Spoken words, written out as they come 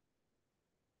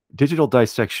Digital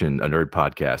Dissection, a nerd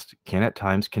podcast, can at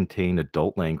times contain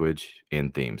adult language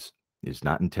and themes. It is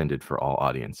not intended for all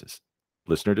audiences.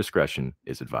 Listener discretion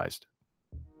is advised.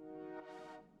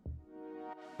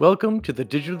 Welcome to the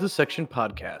Digital Dissection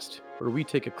Podcast, where we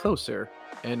take a closer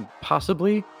and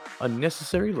possibly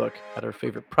unnecessary look at our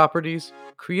favorite properties,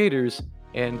 creators,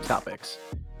 and topics.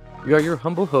 We are your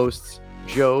humble hosts,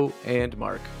 Joe and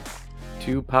Mark,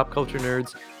 two pop culture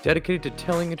nerds dedicated to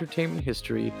telling entertainment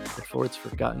history before it's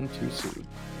forgotten too soon.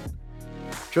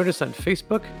 Join us on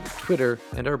Facebook, Twitter,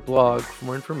 and our blog for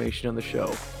more information on the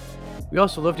show. We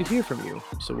also love to hear from you,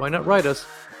 so why not write us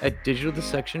at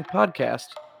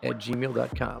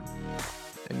digitaldissectionpodcast@gmail.com.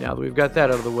 And now that we've got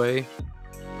that out of the way,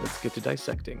 let's get to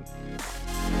dissecting.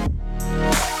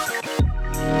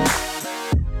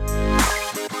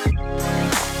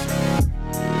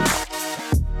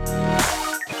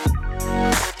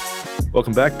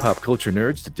 Welcome back, pop culture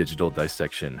nerds, to Digital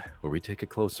Dissection, where we take a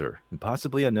closer and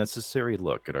possibly unnecessary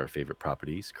look at our favorite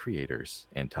properties, creators,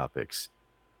 and topics.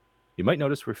 You might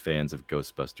notice we're fans of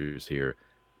Ghostbusters here,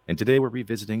 and today we're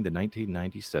revisiting the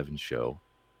 1997 show,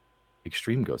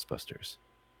 Extreme Ghostbusters.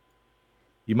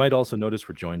 You might also notice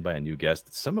we're joined by a new guest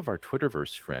that some of our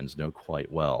Twitterverse friends know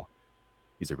quite well.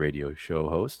 He's a radio show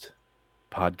host,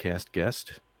 podcast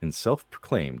guest, and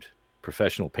self-proclaimed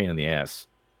professional pain in the ass.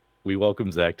 We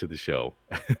welcome Zach to the show.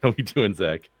 How we doing,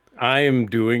 Zach? I am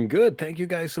doing good. Thank you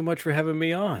guys so much for having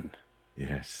me on.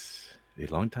 Yes, a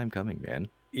long time coming, man.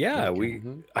 Yeah,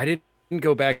 I didn't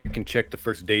go back and check the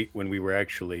first date when we were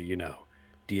actually,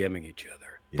 DMing each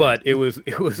other. Yeah. But it was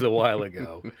a while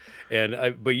ago.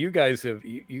 But you guys have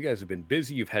been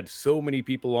busy. You've had so many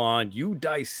people on. You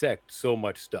dissect so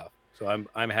much stuff. So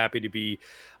I'm happy to be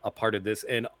a part of this,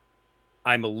 and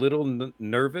I'm a little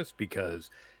nervous because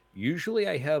usually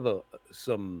I have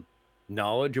some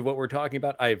knowledge of what we're talking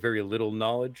about. I have very little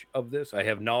knowledge of this. I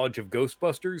have knowledge of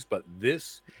Ghostbusters, but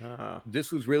this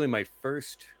was really my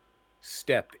first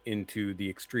step into the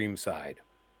extreme side.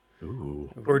 Ooh.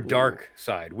 Or dark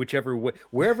side, whichever way,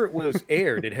 wherever it was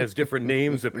aired, it has different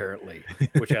names apparently,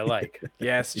 which I like.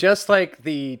 Yes, just like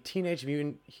the Teenage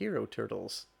Mutant Hero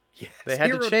Turtles. Yes, They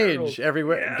had to change Turtles.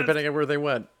 everywhere Yes. depending on where they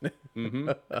went.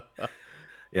 Mhm.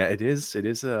 Yeah, it is. It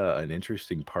is an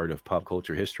interesting part of pop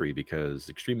culture history because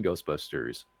Extreme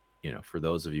Ghostbusters, for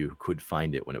those of you who could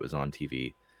find it when it was on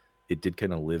TV, it did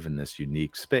kind of live in this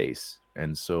unique space.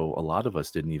 And so a lot of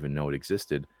us didn't even know it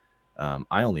existed.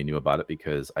 I only knew about it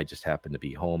because I just happened to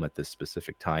be home at this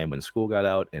specific time when school got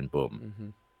out, and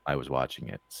boom, I was watching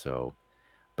it. So,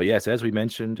 but yes, as we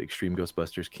mentioned, Extreme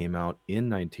Ghostbusters came out in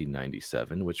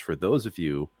 1997, which for those of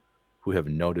you who have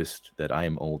noticed that I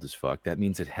am old as fuck, that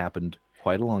means it happened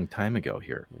quite a long time ago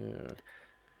here. Yeah.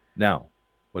 Now,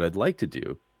 what I'd like to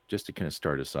do, just to kind of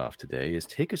start us off today, is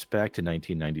take us back to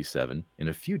 1997 in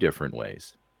a few different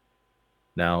ways.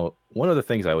 Now, one of the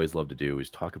things I always love to do is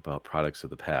talk about products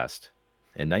of the past,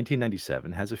 and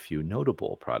 1997 has a few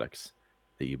notable products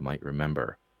that you might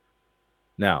remember.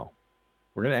 Now,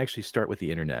 we're going to actually start with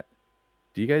the internet.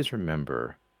 Do you guys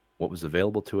remember what was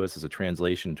available to us as a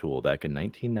translation tool back in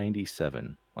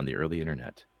 1997 on the early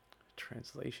internet?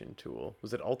 Translation tool.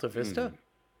 Was it Alta Vista?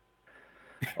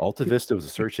 Alta Vista was a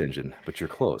search engine, but you're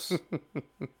close.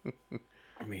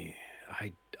 I mean,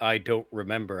 I don't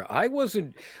remember.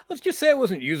 Let's just say I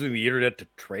wasn't using the internet to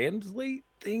translate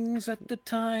things at the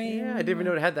time. Yeah, I didn't even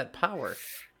know it had that power.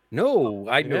 No,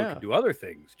 I know it Yeah. could do other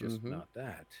things, just not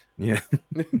that. Yeah.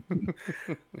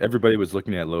 Everybody was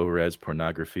looking at low-res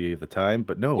pornography at the time,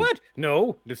 but no. What?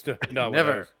 No, just no.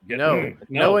 Never. Yeah,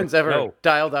 No one's ever no.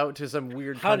 dialed out to some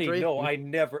weird Honey, country. no, I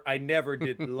never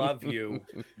did love you.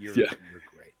 You're Yeah.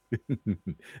 great.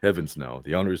 Heavens no.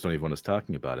 The owners don't even want us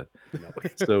talking about it. No.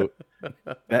 So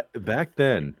back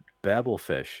then,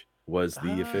 Babelfish was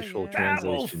the official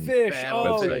translation. Babelfish.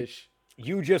 Oh, Babelfish.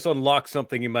 you just unlocked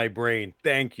something in my brain.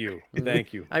 Thank you.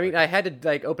 Thank you. I mean, I had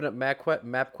to open up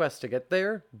MapQuest to get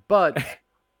there, but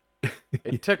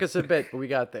it took us a bit, but we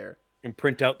got there. And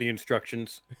print out the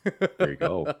instructions. There you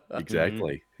go.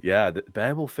 Exactly. Yeah,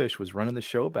 Babelfish was running the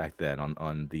show back then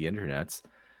on the internets.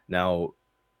 Now,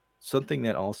 something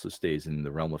that also stays in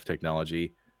the realm of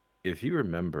technology, if you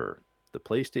remember, the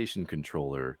PlayStation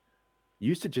controller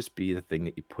used to just be the thing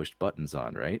that you pushed buttons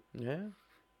on, right? Yeah.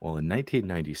 Well, in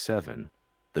 1997,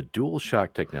 the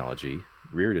DualShock technology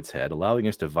reared its head, allowing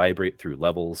us to vibrate through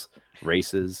levels,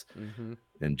 races,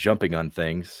 and jumping on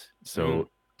things. So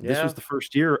this Yeah. was the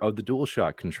first year of the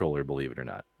DualShock controller, believe it or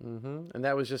not. And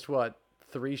that was just what,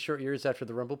 3 short years after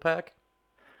the Rumble Pack?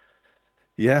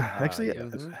 Yeah, actually,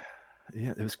 yes.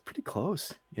 yeah, it was pretty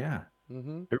close. Yeah.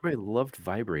 Mm-hmm. Everybody loved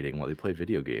vibrating while they played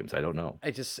video games. I don't know.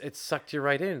 It sucked you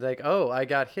right in. Like, oh, I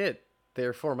got hit,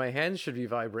 therefore my hands should be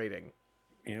vibrating.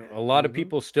 A lot of Mm-hmm.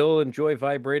 people still enjoy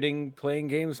vibrating playing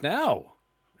games now.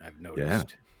 I've Yeah.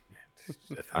 noticed.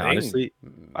 It's a I thing. honestly,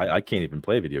 I can't even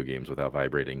play video games without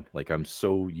vibrating. Like I'm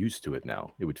so used to it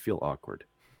now. It would feel awkward.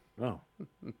 Oh,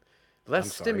 Less I'm sorry.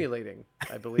 stimulating,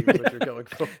 I believe, is what you're going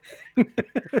for.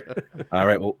 All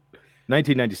right. Well,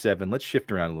 1997. Let's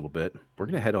shift around a little bit. We're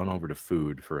gonna head on over to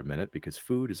food for a minute because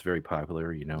food is very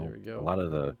popular. You There know, we go. a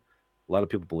lot of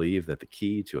people believe that the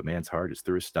key to a man's heart is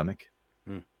through his stomach.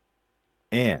 Hmm.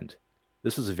 And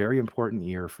this was a very important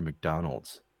year for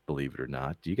McDonald's, believe it or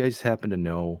not. Do you guys happen to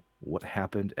know what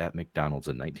happened at McDonald's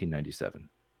in 1997?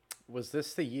 Was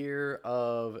this the year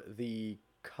of the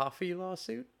coffee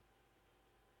lawsuit?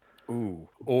 Ooh.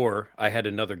 Or I had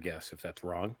another guess if that's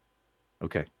wrong.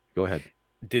 Okay, go ahead.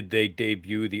 Did they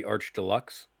debut the Arch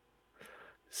Deluxe?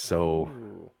 So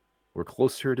Ooh. we're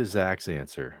closer to Zach's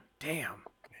answer, Damn.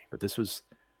 but this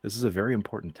is a very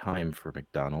important time for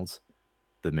McDonald's.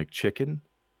 The McChicken,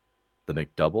 the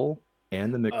McDouble,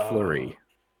 and the McFlurry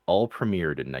all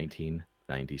premiered in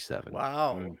 1997.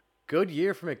 Wow. Mm. Good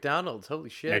year for McDonald's. Holy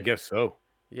shit. I guess so.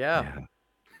 Yeah.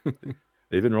 Yeah.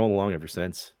 They've been rolling along ever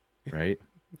since, right?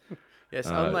 Yes,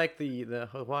 Uh, unlike the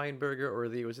Hawaiian burger or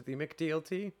was it the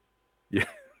McDLT? Yeah.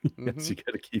 Yes, Mhm. you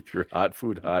got to keep your hot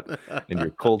food hot and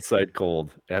your cold side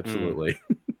cold. Absolutely.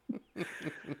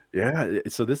 Yeah.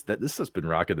 So this has been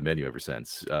rocking the menu ever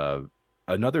since.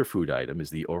 Another food item is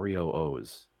the Oreo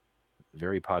O's,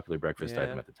 very popular breakfast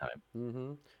item Yeah. at the time.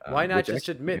 Mm-hmm. Why not Which just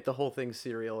actually, admit the whole thing's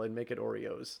cereal and make it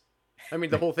Oreos? I mean,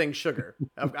 the whole thing's sugar.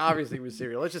 Obviously, it was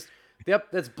cereal.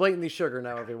 Yep, that's blatantly sugar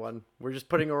now, everyone. We're just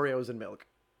putting Oreos in milk.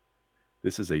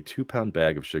 this is a 2 pound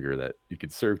bag of sugar that you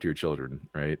could serve to your children,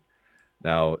 right?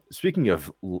 Now, speaking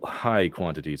of high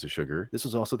quantities of sugar, this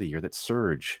was also the year that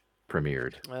Surge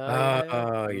premiered. Yeah.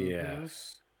 Oh, Mhm.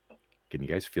 yes. Can you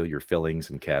guys feel your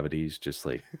fillings and cavities just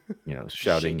like,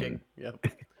 shouting? Shaking. Yep.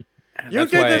 You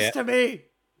That's did why this to me.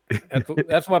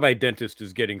 that's why my dentist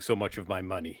is getting so much of my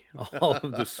money. All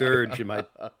of the surge in my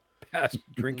past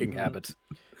drinking Mhm. habits.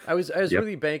 I was Yep.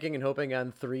 really banking and hoping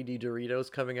on 3D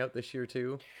Doritos coming out this year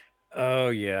too. Oh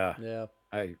yeah. Yeah.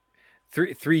 I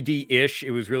 3D-ish.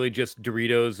 It was really just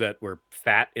Doritos that were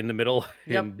fat in the middle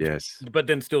Yep. and Yes. but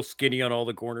then still skinny on all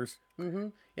the corners. Mm-hmm.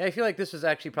 Yeah, I feel like this was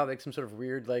actually probably like some sort of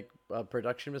weird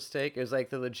production mistake. It was like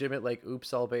the legitimate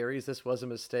 "Oops all berries." This was a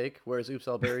mistake, whereas "Oops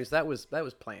all berries" that was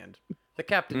planned. The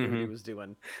captain knew what he Mhm. was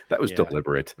doing. That was Yeah.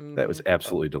 deliberate. That was Mhm.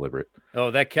 absolutely deliberate.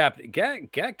 Oh, that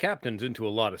captain's into a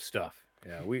lot of stuff.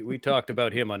 Yeah, we talked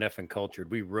about him on Effing Cultured.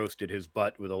 We roasted his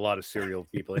butt with a lot of serial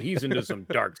people, and he's into some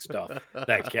dark stuff.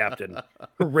 That captain.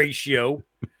 Horatio.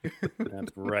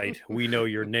 That's right. We know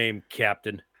your name,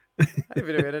 Captain. I didn't even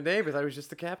know he had a name. I thought it was just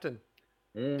the captain.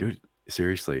 Dude,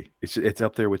 seriously. It's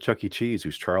up there with Chuck E. Cheese,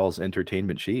 who's Charles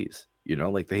Entertainment Cheese.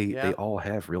 Like they Yeah. all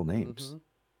have real names, Mhm.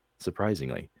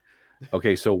 surprisingly.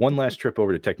 Okay, so one last trip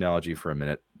over to technology for a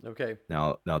minute. Okay.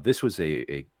 Now this was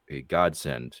a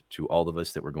godsend to all of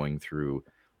us that were going through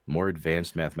more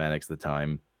advanced mathematics at the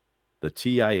time. The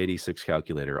TI-86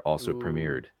 calculator also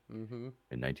premiered Mm-hmm.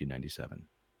 in 1997.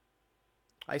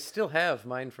 I still have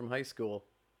mine from high school.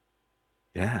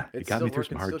 Yeah, it It's got still me through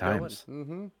some working, hard still going. times.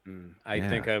 Mm-hmm. I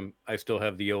think I still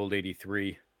have the old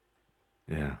 83.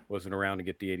 Yeah. Wasn't around to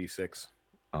get the 86.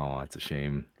 Oh, that's a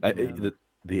shame. Yeah.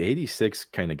 The 86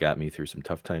 kind of got me through some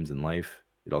tough times in life.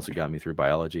 It also got me through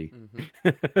biology.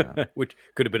 Mm-hmm. Which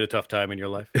could have been a tough time in your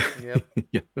life. Yep.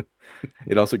 Yeah.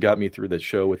 It also got me through that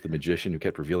show with the magician who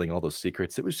kept revealing all those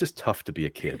secrets. It was just tough to be a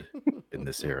kid in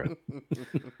this era.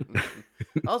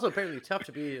 Also, apparently tough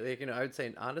to be I would say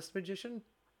an honest magician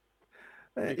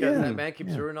because Yeah, that man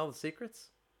keeps ruining all the secrets.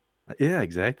 yeah,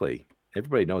 exactly.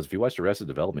 Everybody knows if you watch Arrested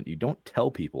Development, you don't tell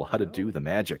people how to No. do the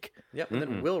magic. Yep. And then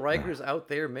Mm-mm. Will Riker's out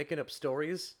there making up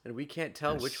stories, and we can't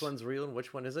tell which Yes. one's real and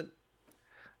which one isn't.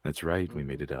 That's right. We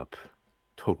made it up.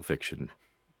 Total fiction.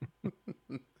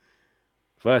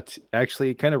 But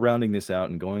actually, kind of rounding this out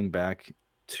and going back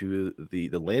to the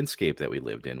landscape that we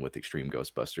lived in with Extreme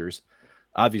Ghostbusters,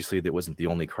 obviously that wasn't the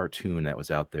only cartoon that was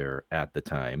out there at the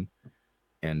time.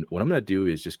 And what I'm going to do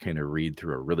is just kind of read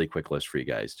through a really quick list for you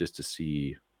guys just to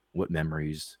see what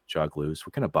memories jog loose,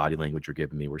 what kind of body language you're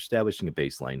giving me. We're establishing a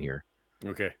baseline here.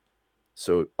 Okay.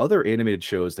 So, other animated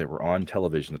shows that were on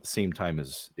television at the same time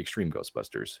as Extreme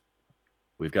Ghostbusters.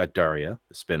 We've got Daria,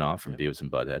 the spinoff from Beavis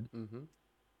and Butthead. Mm-hmm.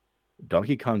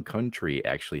 Donkey Kong Country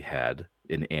actually had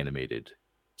an animated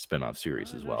spin-off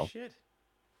series as well. Shit.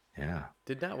 Yeah.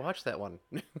 Did not watch that one.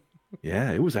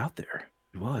 Yeah, it was out there.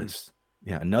 It was.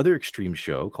 Yeah, another extreme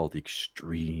show called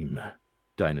Extreme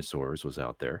Dinosaurs was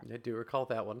out there. I do recall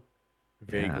that one.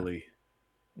 Yeah. Vaguely.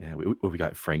 Yeah, we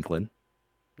got Franklin,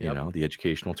 Yep. the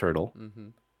educational turtle. Mm-hmm.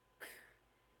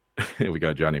 We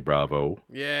got Johnny Bravo.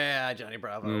 Yeah, Johnny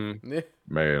Bravo. Mm.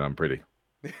 Man, I'm pretty.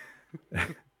 Do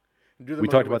the We movie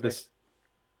talked with about me. this.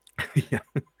 Yeah.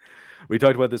 We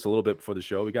talked about this a little bit before the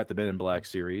show. We got the Men in Black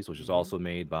series, which is Mhm. also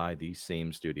made by the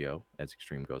same studio as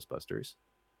Extreme Ghostbusters.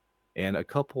 And a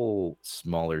couple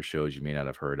smaller shows you may not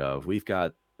have heard of. We've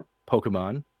got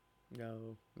Pokemon.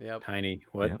 No. Yep. Tiny.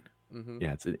 What? Yeah. Mm-hmm.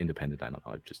 Yeah, it's independent. I don't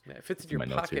know. Just Yeah, it fits in it's your my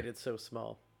notes pocket. here. It's so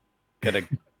small. Gotta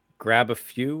grab a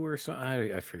few or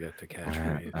something. I forget to catch.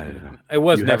 I don't know. It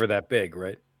was You have never that big,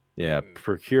 right? Yeah,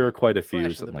 procure quite a few, Flash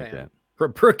in the something like pan.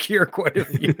 Procure quite a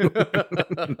few.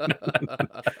 that.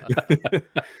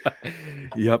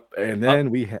 Yep. And then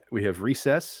we have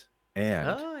Recess and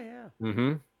Oh yeah.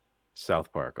 Mm-hmm.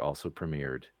 South Park also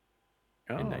premiered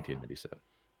in Oh. 1997.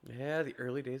 Yeah, the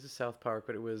early days of South Park,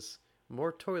 but it was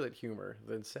more toilet humor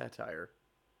than satire.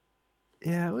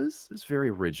 Yeah, it's very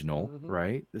original, Mhm.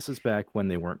 right? This is back when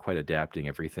they weren't quite adapting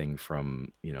everything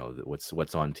from,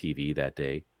 what's on TV that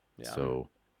day. Yeah. So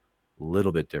a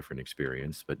little bit different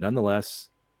experience, but nonetheless,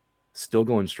 still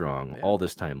going strong Yeah. all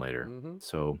this time later. Mm-hmm.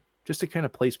 So just to kind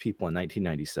of place people in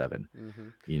 1997,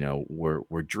 Mm-hmm.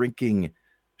 we're drinking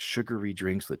sugary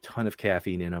drinks with a ton of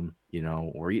caffeine in them.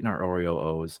 We're eating our Oreo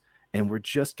O's, and we're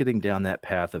just getting down that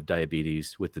path of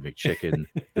diabetes with the McChicken,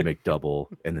 the McDouble,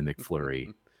 and the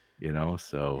McFlurry.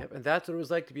 So Yep, and that's what it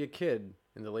was like to be a kid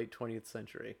in the late 20th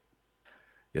century.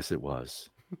 yes, it was,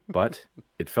 but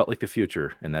it felt like the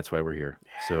future, and that's why we're here.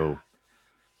 So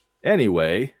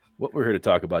anyway, what we're here to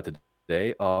talk about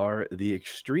today are the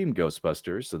Extreme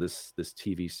Ghostbusters. So this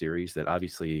TV series that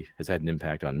obviously has had an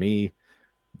impact on me,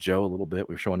 Joe, a little bit.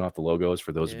 We're showing off the logos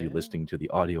for those of you Yeah. listening to the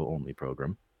audio only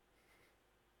program.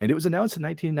 And it was announced in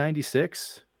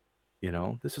 1996.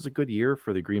 This is a good year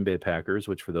for the Green Bay Packers,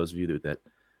 which for those of you that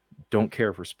don't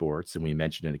care for sports, and we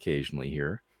mention it occasionally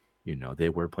here, they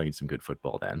were playing some good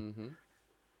football then. Mm-hmm.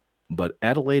 But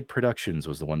Adelaide Productions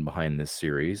was the one behind this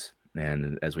series.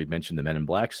 And as we mentioned, the Men in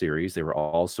Black series, they were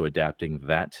also adapting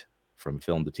that from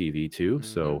film to TV too. Mm-hmm.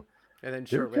 So And then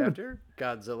they were shortly kind of, after,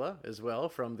 Godzilla as well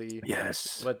from the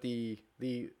yes, the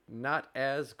not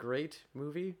as great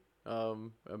movie.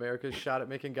 America's shot at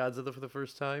making Godzilla for the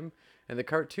first time, and the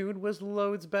cartoon was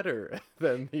loads better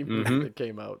than the movie that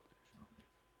came out.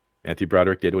 Matthew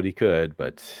Broderick did what he could,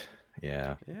 but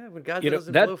yeah, Yeah, when Godzilla You know,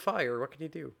 doesn't that- blow fire, what can you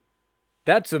do?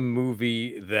 That's a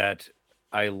movie that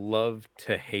I love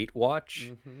to hate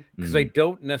watch Mm-hmm. because I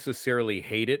don't necessarily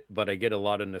hate it, but I get a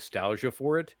lot of nostalgia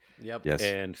for it. Yep. yes,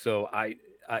 And so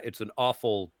it's an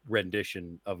awful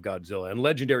rendition of Godzilla, and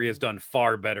Legendary has done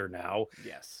far better now.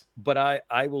 Yes. But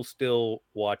I will still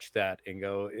watch that and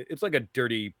go. It's like a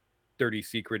dirty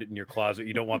secret in your closet.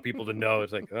 You don't want people to know.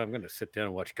 It's like, oh, I'm going to sit down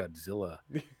and watch Godzilla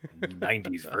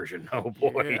 90s version. Oh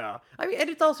boy. Yeah. I mean, and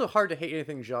it's also hard to hate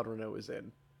anything Jean Reno is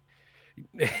in.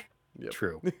 Yep.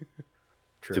 True.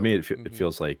 True. to me, it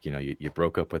feels like you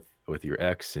broke up with your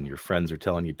ex, and your friends are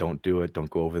telling you don't do it, don't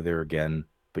go over there again.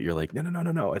 But you're like,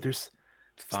 no. There's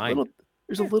It's a fine.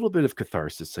 little bit of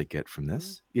catharsis I get from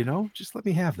this. Just let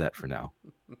me have that for now.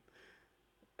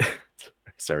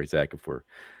 Sorry, Zach, if we're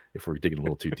digging a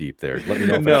little too deep there. Let me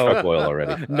know if No. I struck oil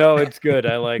already. No, it's good.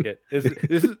 I like it.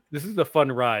 This is a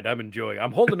fun ride. I'm enjoying.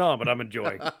 I'm holding on, but I'm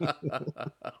enjoying.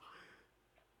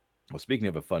 Well, speaking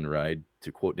of a fun ride,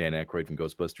 to quote Dan Aykroyd from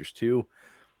Ghostbusters 2,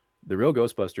 the real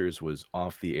Ghostbusters was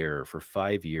off the air for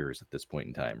 5 years at this point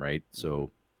in time, right?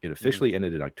 So it officially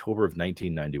ended in October of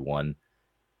 1991.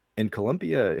 And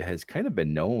Columbia has kind of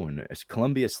been known as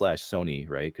Columbia/Sony,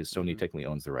 right? Because Sony technically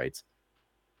owns the rights.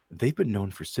 They've been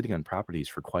known for sitting on properties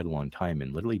for quite a long time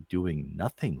and literally doing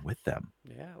nothing with them.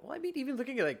 Yeah, well, I mean, even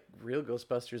looking at like real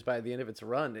Ghostbusters by the end of its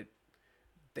run,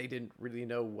 they didn't really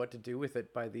know what to do with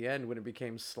it by the end when it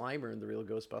became Slimer in the real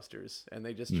Ghostbusters, and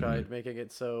they just tried making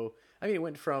it so. I mean, it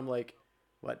went from like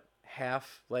what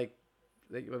half like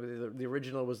the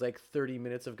original was like 30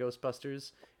 minutes of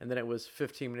Ghostbusters, and then it was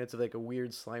 15 minutes of like a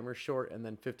weird Slimer short, and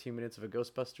then 15 minutes of a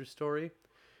Ghostbusters story.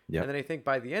 Yep. And then I think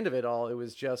by the end of it all, it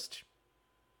was just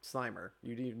Slimer.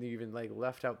 You even like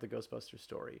left out the Ghostbuster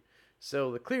story.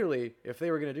 So clearly, if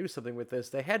they were going to do something with this,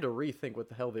 they had to rethink what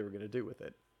the hell they were going to do with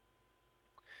it.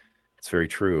 It's very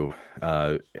true.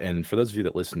 And for those of you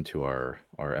that listened to our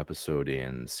episode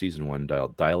in season 1,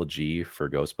 Dial G for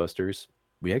Ghostbusters,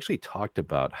 we actually talked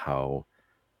about how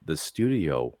the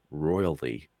studio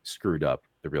royally screwed up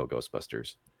the real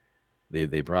Ghostbusters.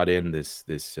 They brought in this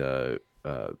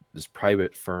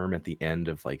private firm at the end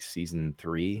of like season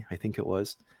 3, I think it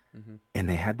was, Hmm. and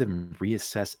they had them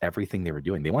reassess everything they were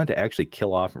doing. They wanted to actually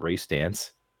kill off Ray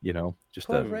Stantz, just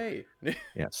Poor a Ray.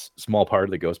 small part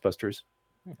of the Ghostbusters.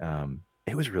 Hmm.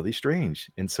 It was really strange,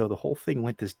 and so the whole thing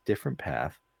went this different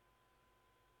path.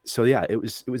 So yeah, it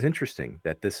was interesting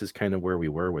that this is kind of where we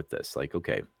were with this. Like,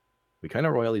 okay, we kind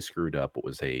of royally screwed up what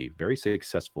was a very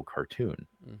successful cartoon,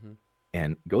 Hmm.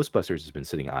 and Ghostbusters has been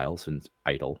sitting idle.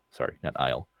 Sorry, not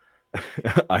idle,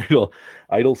 idle,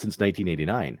 idle since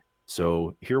 1989.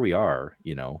 So here we are,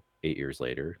 8 years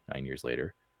later, 9 years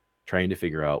later, trying to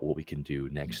figure out what we can do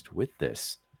next with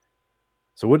this.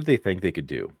 So what did they think they could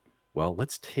do? Well,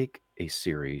 let's take a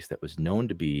series that was known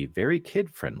to be very kid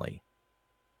friendly,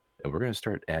 and we're going to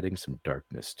start adding some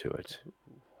darkness to it.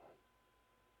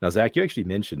 Now, Zach, you actually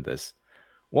mentioned this.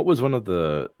 What was one of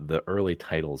the early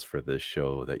titles for this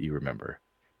show that you remember?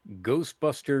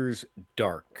 Ghostbusters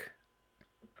Dark.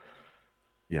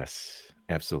 Yes,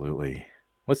 absolutely.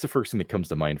 What's the first thing that comes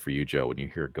to mind for you, Joe, when you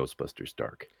hear Ghostbusters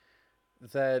Dark?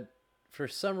 That for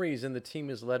some reason the team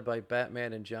is led by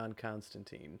Batman and John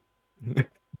Constantine.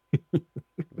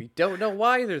 We don't know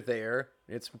why they're there.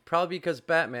 It's probably because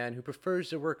Batman, who prefers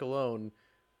to work alone,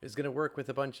 is going to work with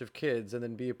a bunch of kids and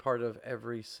then be a part of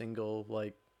every single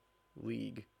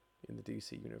league in the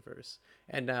DC universe.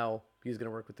 And now he's going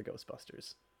to work with the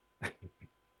Ghostbusters.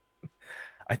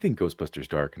 I think Ghostbusters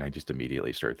Dark, and I just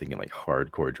immediately start thinking like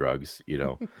hardcore drugs.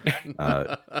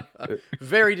 Uh,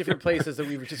 Very different places that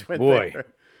we just went Boy. there.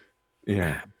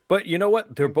 yeah, But you know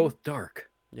what? They're both dark.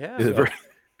 Yeah. Is it So very-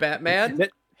 Batman,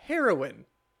 That- heroin.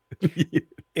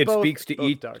 it Both- speaks to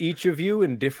both dark. each of you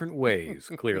in different ways,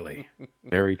 clearly.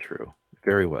 very true.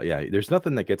 Very well. Yeah, there's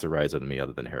nothing that gets a rise out of me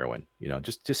other than heroin.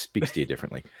 Just speaks to you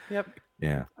differently. Yep.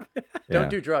 Yeah. Don't Yeah.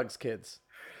 do drugs, kids.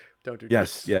 Don't do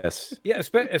Yes, drugs. yes. Yeah,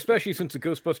 especially since the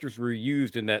Ghostbusters were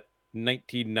used in that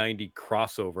 1990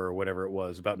 crossover or whatever it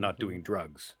was about not Mhm. doing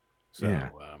drugs. So, Yeah.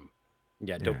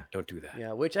 don't do that.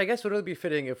 Yeah, which I guess would really be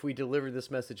fitting if we delivered this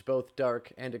message both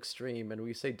dark and extreme, and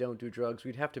we say don't do drugs.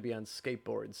 We'd have to be on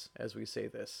skateboards as we say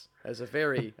this, as a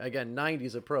very, again,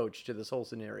 90s approach to this whole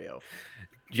scenario.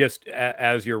 Just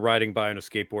as you're riding by on a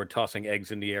skateboard, tossing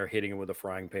eggs in the air, hitting it with a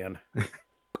frying pan.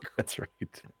 That's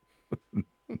right.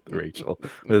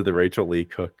 the Rachel Lee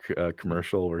Cook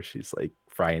commercial where she's like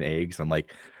frying eggs. I'm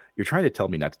like, you're trying to tell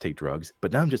me not to take drugs,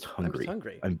 but now I'm just I'm hungry. just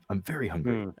hungry. I'm very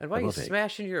hungry. Hmm. And why I are you love eggs.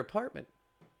 smashing your apartment?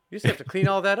 You just have to clean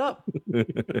all that up.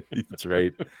 That's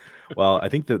right. Well, I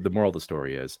think the moral of the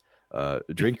story is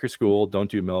drink your school, don't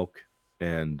do milk,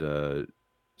 and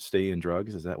stay in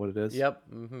drugs. Is that what it is? Yep.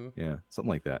 Mm-hmm. Yeah, something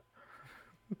like that.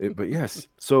 But yes,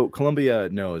 so Columbia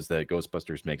knows that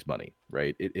Ghostbusters makes money,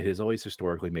 right? It has always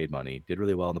historically made money, did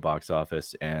really well in the box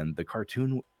office, and the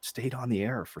cartoon stayed on the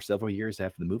air for several years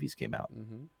after the movies came out.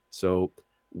 Mm-hmm. So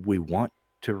we want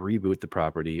to reboot the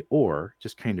property or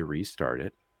just kind of restart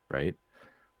it, right?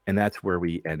 And that's where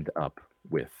we end up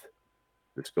with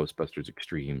this Ghostbusters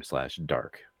Extreme /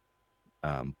 Dark.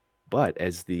 But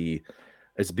as the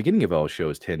beginning of all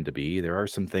shows tend to be, there are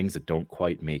some things that don't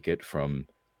quite make it from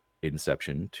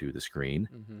inception to the screen.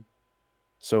 Mm-hmm.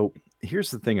 So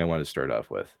here's the thing I want to start off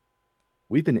with.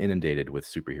 We've been inundated with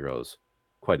superheroes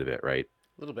quite a bit, right?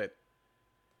 A little bit.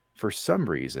 For some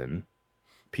reason,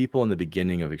 people in the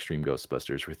beginning of Extreme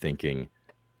Ghostbusters were thinking,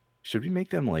 should we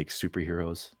make them like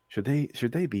superheroes? Should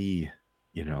they be,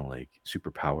 like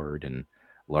super powered and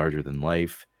larger than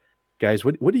life? Guys,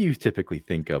 what do you typically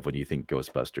think of when you think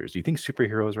Ghostbusters? Do you think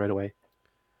superheroes right away?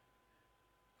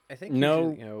 I think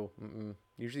No.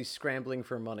 usually scrambling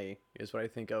for money is what I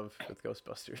think of with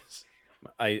Ghostbusters.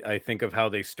 I think of how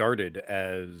they started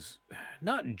as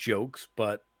not jokes,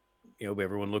 but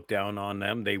everyone looked down on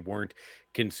them. They weren't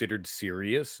considered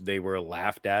serious. They were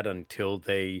laughed at until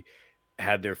they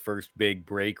had their first big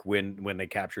break when they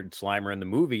captured Slimer in the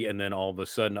movie, and then all of a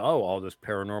sudden, oh, all this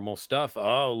paranormal stuff.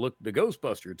 Oh, look, the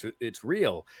Ghostbusters, it's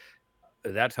real.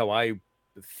 That's how I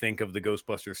think of the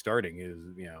Ghostbusters starting is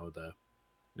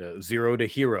the zero to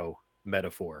hero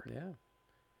metaphor. Yeah.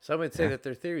 Some would say Yeah. that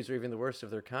their theories were even the worst of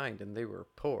their kind, and they were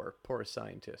poor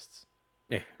scientists.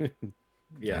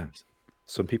 Yeah.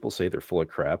 Some people say they're full of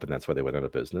crap and that's why they went out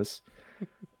of business.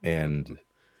 And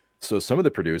so some of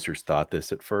the producers thought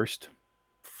this at first.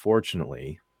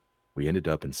 Fortunately, we ended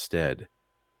up instead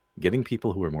getting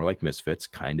people who were more like misfits,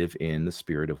 kind of in the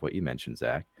spirit of what you mentioned,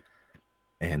 Zach.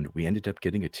 And we ended up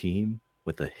getting a team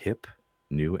with a hip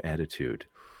new attitude.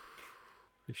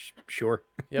 Sure.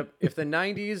 Yep. If the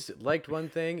 90s liked one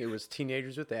thing, it was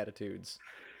teenagers with attitudes.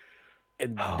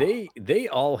 And Oh. they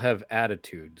all have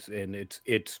attitudes, and it's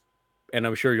and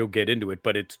I'm sure you'll get into it,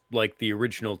 but it's like the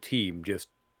original team, just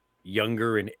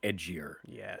younger and edgier.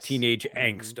 Yes. Teenage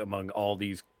Mhm. angst among all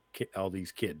these all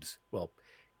these kids. Well,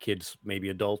 kids, maybe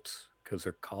adults, because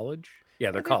they're college. Yeah,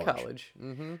 I they're think college. college.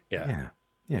 Mm-hmm. Yeah. Yeah.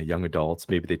 Yeah, young adults.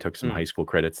 Maybe they took some Mm, high school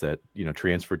credits that,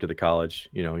 transferred to the college.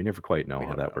 You never quite know We how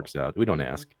don't that know. works out. We don't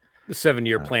Mm-hmm. ask. the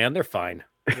 7-year Uh, plan, they're fine.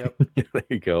 Yep. there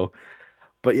you go.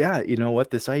 But yeah, you know what?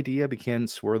 This idea began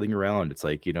swirling around. It's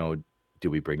like, do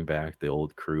we bring back the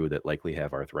old crew that likely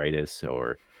have arthritis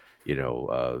or,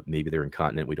 maybe they're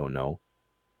incontinent? We don't know.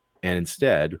 And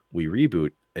instead, we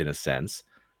reboot in a sense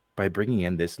by bringing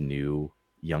in this new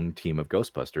young team of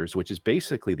Ghostbusters, which is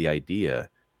basically the idea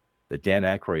that Dan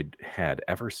Aykroyd had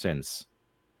ever since,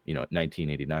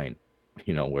 1989,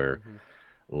 where Mm-hmm.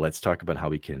 let's talk about how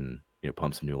we can,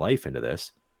 pump some new life into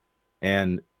this.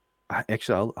 And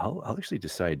actually, I'll actually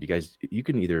decide. You guys, you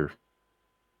can either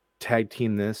tag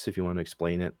team this if you want to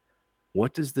explain it.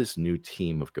 What does this new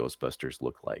team of Ghostbusters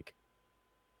look like?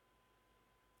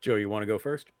 Joe, you want to go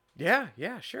first? Yeah,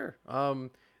 yeah, sure.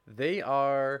 They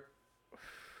are.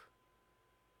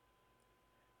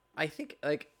 I think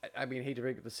I mean, I hate to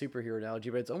break the superhero analogy,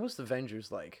 but it's almost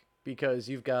Avengers like because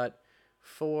you've got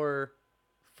four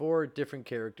four different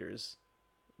characters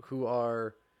who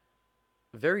are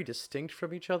very distinct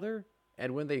from each other,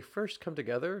 and when they first come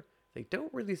together, they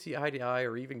don't really see eye to eye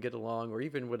or even get along or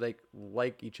even would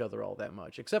like each other all that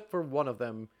much, except for one of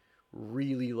them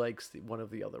really likes one of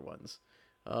the other ones,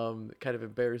 kind of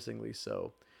embarrassingly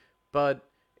so. But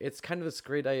it's kind of this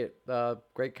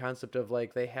great concept of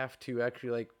like they have to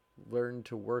actually like learn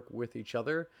to work with each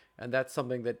other, and that's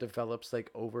something that develops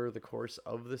like over the course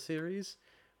of the series.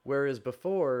 Whereas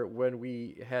before, when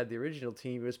we had the original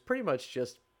team, it was pretty much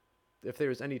just if there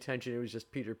was any tension, it was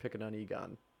just Peter picking on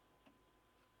Egon.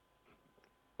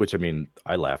 Which I mean,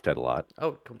 I laughed at a lot.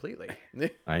 Oh, completely.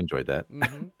 I enjoyed that.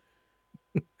 Mm-hmm.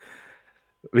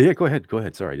 But yeah, go ahead. Go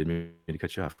ahead. Sorry, I didn't mean to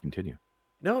cut you off. Continue.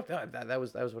 No, that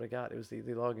was what I got. It was the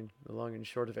long and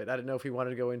short of it. I didn't know if you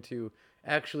wanted to go into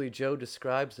actually Joe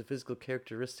describes the physical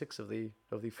characteristics of the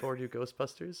four new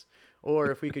Ghostbusters,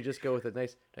 or if we could just go with a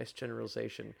nice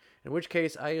generalization. In which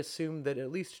case, I assume that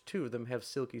at least two of them have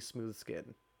silky smooth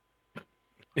skin,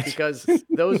 because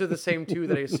those are the same two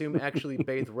that I assume actually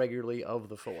bathe regularly of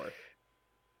the four.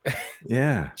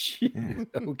 Yeah. Yeah. Jeez,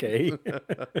 okay.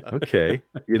 Okay.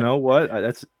 You know what? I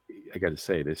got to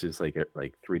say, this is like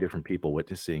three different people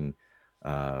witnessing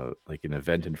like an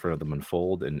event in front of them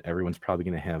unfold, and everyone's probably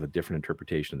going to have a different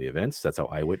interpretation of the events. That's how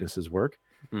eyewitnesses work.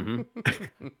 Hmm.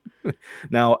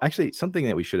 Now, actually, something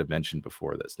that we should have mentioned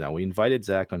before this. Now, we invited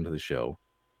Zach onto the show.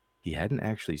 He hadn't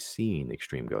actually seen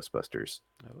Extreme Ghostbusters.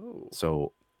 Oh.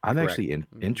 So I'm Correct. actually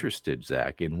Mhm. interested,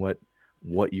 Zach, in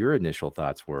what your initial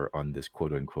thoughts were on this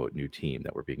quote unquote new team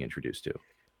that we're being introduced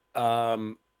to.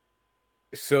 Um,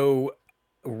 so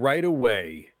right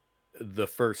away, the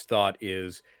first thought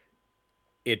is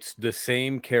it's the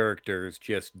same characters,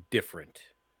 just different,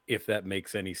 if that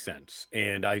makes any sense.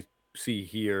 And I see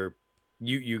here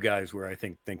you guys were, I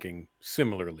think, thinking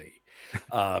similarly.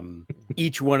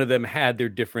 Each one of them had their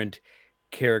different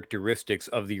characteristics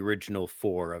of the original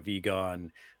four of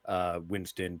Egon,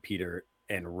 Winston, Peter,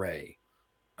 and Ray.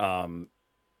 Um,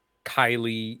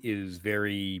 Kylie is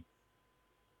very.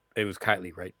 It was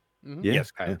Kylie, right? Mhm. Yeah,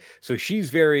 Yes, yeah, Kylie. So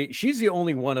she's the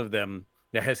only one of them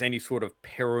that has any sort of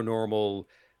paranormal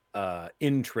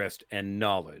interest and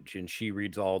knowledge, and she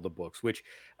reads all the books. Which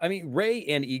I mean, Ray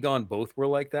and Egon both were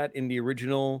like that in the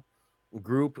original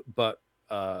group, but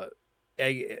uh,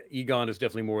 Egon is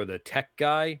definitely more the tech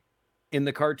guy in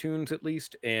the cartoons, at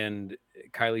least, and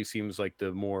Kylie seems like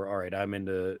the more all right. I'm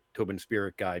into Tobin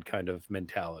Spirit Guide kind of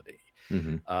mentality.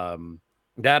 hmm Um,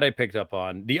 that I picked up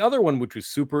on. The other one, which was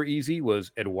super easy,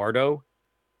 was Eduardo.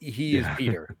 He is yeah,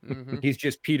 Peter. Mhm. He's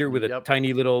just Peter with a Yep.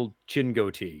 tiny little chin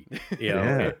goatee.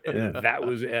 yeah, yeah. That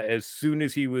was as soon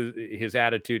as he was his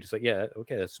attitude. It's like, yeah,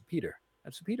 okay, that's Peter.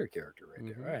 That's the Peter character right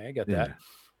there. Mhm. All right, I got that.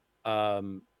 Yeah.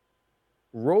 Um,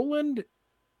 Roland,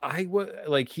 I was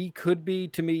like, he could be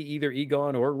to me either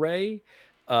Egon or Ray.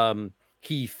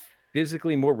 He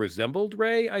physically more resembled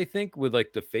Ray, I think, with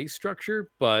like the face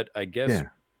structure, but I guess Yeah,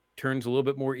 turns a little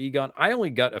bit more Egon. I only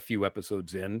got a few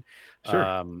episodes in. sure.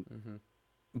 Um, Mhm.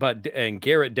 and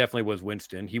Garrett definitely was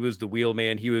Winston. He was the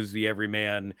wheelman. He was the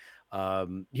everyman.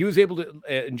 He was able to,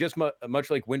 and just much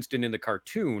like Winston in the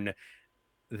cartoon,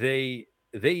 they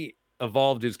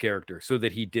evolved his character so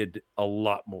that he did a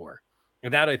lot more.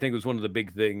 And that I think was one of the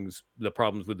big things. The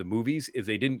problems with the movies is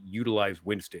they didn't utilize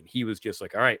Winston. He was just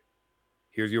like, all right,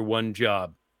 here's your one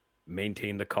job,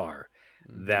 maintain the car.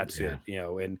 Mhm. That's Yeah.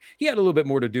 it, And he had a little bit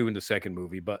more to do in the second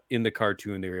movie, but in the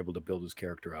cartoon, they were able to build his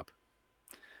character up.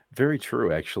 Very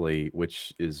true, actually,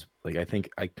 which is like I think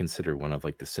I consider one of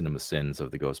like the cinema sins of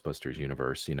the Ghostbusters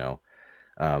universe.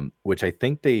 which I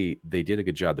think they did a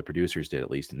good job. The producers did,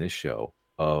 at least in this show,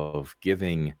 of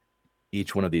giving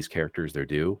each one of these characters their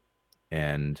due.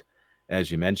 And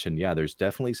as you mentioned, yeah, there's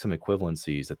definitely some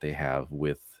equivalencies that they have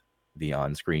with the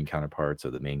on-screen counterparts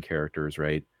of the main characters,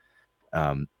 right?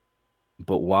 Um,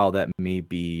 but while that may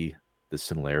be the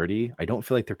similarity, I don't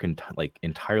feel like they're like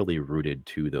entirely rooted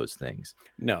to those things,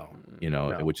 No,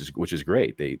 no. which is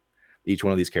great. They each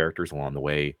one of these characters along the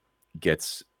way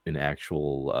gets an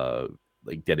actual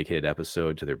like dedicated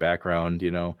episode to their background,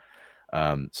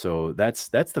 so that's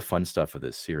the fun stuff of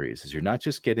this series is you're not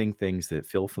just getting things that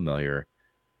feel familiar,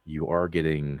 you are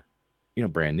getting,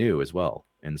 brand new as well.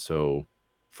 And so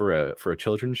for a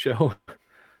children's show,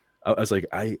 I was like,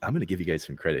 I'm gonna give you guys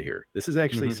some credit here. This is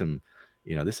actually Mhm. some,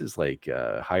 this is like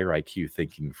higher IQ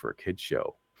thinking for a kid's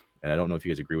show. And I don't know if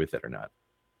you guys agree with that or not.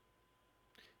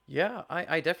 Yeah,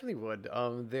 I definitely would.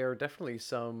 There are definitely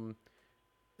some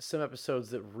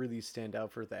episodes that really stand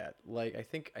out for that. Like I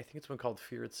think it's one called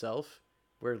Fear Itself,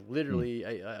 where Mm, literally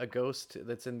a ghost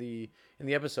that's in the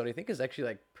episode I think is actually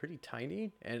like pretty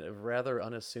tiny and rather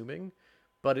unassuming,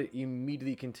 but it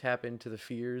immediately can tap into the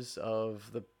fears of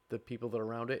the people that are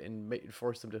around it and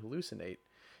force them to hallucinate,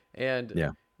 and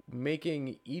yeah,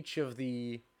 making each of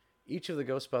the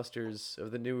Ghostbusters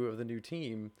of the new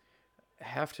team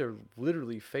have to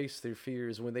literally face their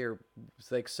fears when they are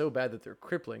like so bad that they're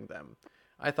crippling them.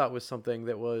 I thought was something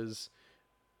that was,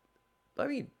 I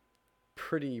mean,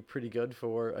 pretty good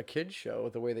for a kids show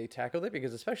the way they tackled it,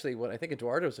 because especially when I think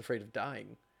Eduardo's afraid of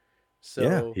dying.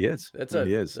 yeah, So he is. that's No,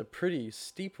 he it's is. a pretty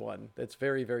steep one. That's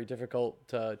very difficult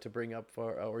to bring up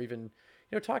for or even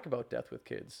talk about death with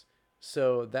kids.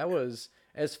 So that was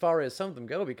as far as some of them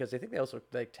go, because I think they also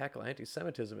like tackle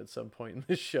anti-Semitism at some point in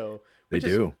this show, They which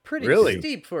is do. pretty They Really? do.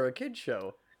 steep for a kid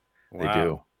show. They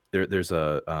do. Wow. There's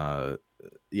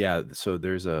yeah, so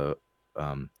there's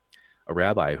um a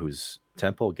rabbi whose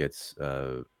temple gets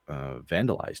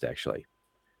vandalized actually,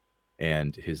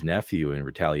 and his nephew in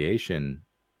retaliation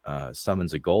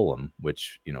summons a golem,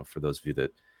 which, for those of you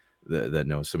that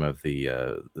know some of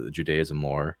the Judaism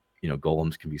lore,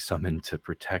 golems can be summoned to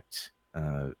protect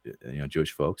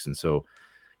Jewish folks. And so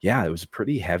yeah, it was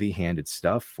pretty heavy-handed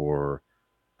stuff for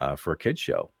a kid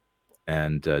show.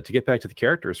 And to get back to the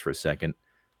characters for a second,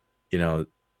 you know,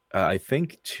 I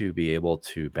think to be able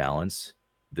to balance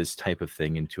this type of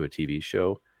thing into a TV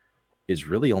show is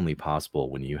really only possible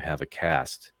when you have a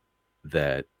cast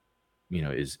that,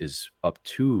 is up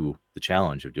to the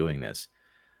challenge of doing this.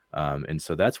 And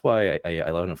so that's why I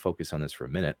want to focus on this for a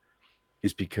minute,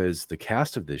 is because the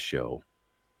cast of this show,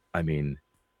 I mean,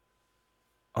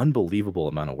 unbelievable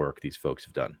amount of work these folks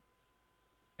have done.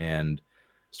 And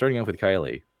starting off with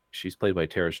Kylie, she's played by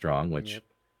Tara Strong, which Yep.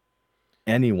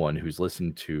 anyone who's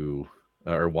listened to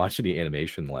or watched any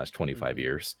animation in the last 25 Hmm.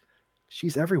 years,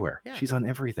 she's everywhere. Yeah. She's on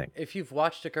everything. If you've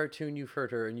watched a cartoon, you've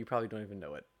heard her, and you probably don't even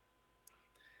know it.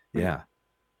 Yeah.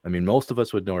 I mean, most of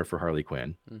us would know her for Harley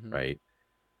Quinn, Hmm. right?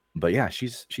 But yeah,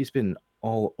 she's been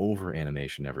all over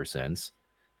animation ever since.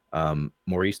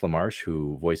 Maurice LaMarche,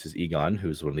 who voices Egon,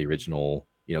 who's one of the original,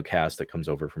 cast that comes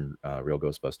over from Real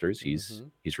Ghostbusters, he's Hmm.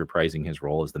 he's reprising his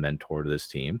role as the mentor to this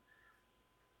team.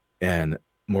 And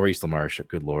Maurice LaMarche,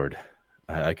 good lord,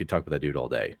 I could talk with that dude all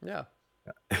day. Yeah.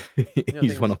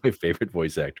 He's one Things. of my favorite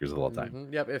voice actors of all time.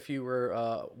 Yep. If you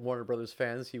were Warner Brothers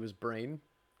fans, he was Brain.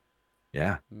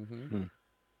 Yeah, Hmm. Hmm.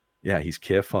 yeah, he's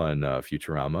Kiff on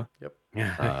Futurama. Yep.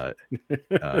 Uh,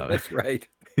 uh, That's right.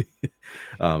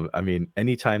 I mean,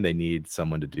 anytime they need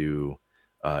someone to do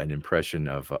an impression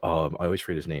of, I always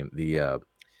forget his name, the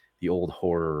old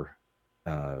horror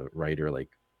writer, like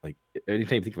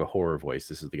anytime you think of a horror voice,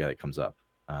 this is the guy that comes up.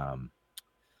 Um,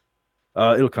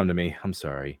 it'll come to me. I'm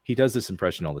sorry. He does this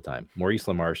impression all the time. Maurice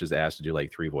LaMarche is asked to do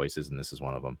like 3 voices, and this is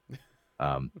one of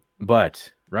them.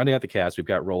 But rounding out the cast, we've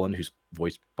got Roland, who's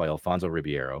voiced by Alfonso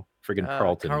Ribeiro, friggin'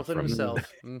 Carlton Carlton from Mm.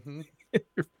 himself. Hmm.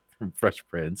 from Fresh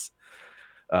Prince.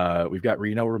 We've got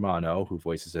Reno Romano, who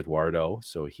voices Eduardo.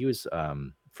 So he was,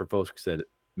 for folks that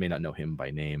may not know him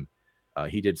by name,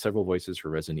 he did several voices for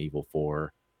Resident Evil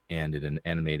 4 and in an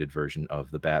animated version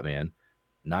of The Batman,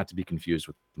 not to be confused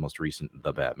with the most recent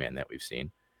The Batman that we've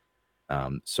seen.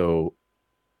 So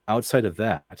outside of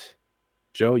that,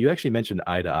 Joe, you actually mentioned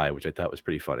Eye to Eye, which I thought was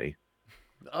pretty funny.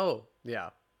 Oh yeah.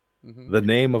 Hmm. The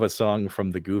name of a song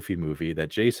from the Goofy movie that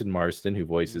Jason Marston, who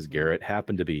voices Hmm. Garrett,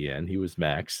 happened to be in. He was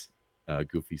Max,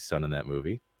 Goofy's son in that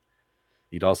movie.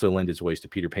 He'd also lend his voice to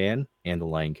Peter Pan and The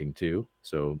Lion King too.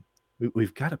 So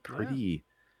we've got a Yeah.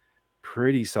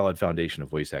 pretty solid foundation of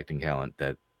voice acting talent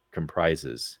that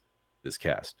comprises this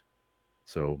cast.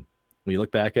 So when you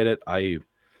look back at it,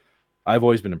 I've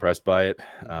always been impressed by it.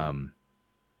 Hmm. Um,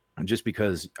 just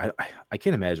because I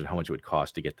can't imagine how much it would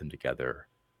cost to get them together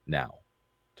now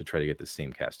to try to get the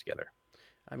same cast together.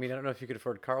 I mean, I don't know if you could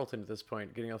afford Carlton at this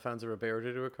point. Getting Alfonso Ribeiro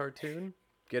to do a cartoon?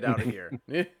 Get out of here.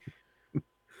 Yeah,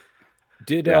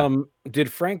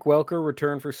 Did Frank Welker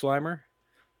return for Slimer?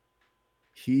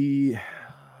 he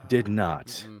did not.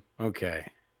 Mm-mm. Okay.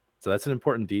 So that's an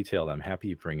important detail that I'm happy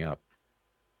you bring up.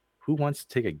 Who wants to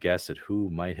take a guess at who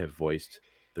might have voiced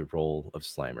the role of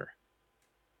Slimer?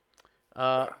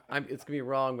 It's gonna be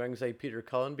wrong, but I'm gonna say Peter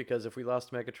Cullen because if we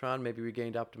lost Megatron, maybe we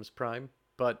gained Optimus Prime.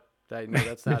 But I know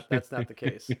that's not the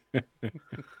case.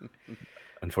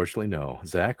 Unfortunately, no.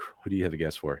 Zach, who do you have a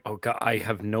guess for? Oh God, I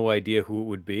have no idea who it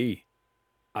would be.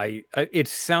 It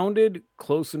sounded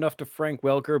close enough to Frank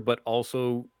Welker, but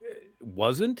also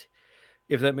wasn't.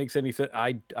 If that makes any sense,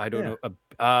 I don't Yeah.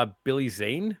 know. Billy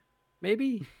Zane,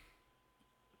 maybe.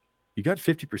 You got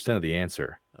 50% of the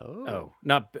answer. Oh,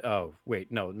 not. Oh,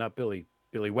 wait, no, not Billy.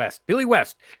 Billy West. Billy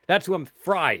West. That's who I'm.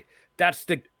 Fry. That's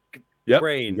the Yep,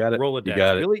 brain. you got it. Rolodex. You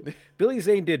got it. Billy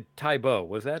Zane did Tybo.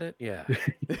 Was that it? Yeah.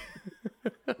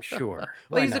 Sure. Well,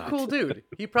 Why he's a not? cool dude.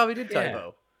 He probably did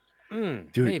Yeah.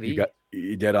 Tybo. Dude, Maybe.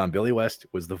 you dead on. Billy West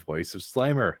was the voice of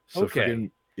Slimer. So Okay.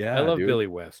 friggin' yeah, I love dude. Billy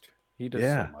West. He does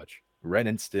Yeah. so much. Ren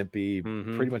and Stimpy,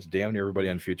 Mhm. pretty much damn near everybody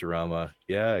on Futurama.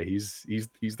 Yeah, he's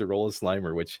the role of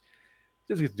Slimer, which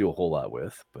he doesn't get to do a whole lot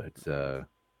with, but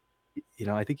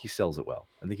I think he sells it well.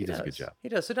 I think he does a good job. He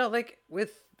does. So now, like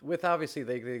with obviously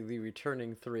the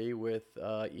returning three with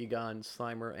Egon,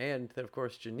 Slimer, and of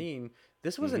course Janine.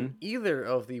 This wasn't either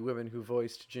of the women who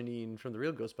voiced Janine from the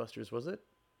real Ghostbusters, was it?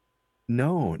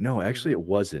 No, actually it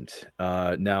wasn't.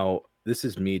 Now this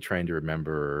is me trying to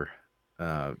remember.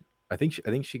 I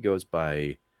think she goes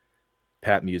by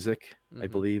Pat Music, I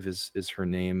Mhm. believe is her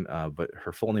name, but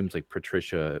her full name's like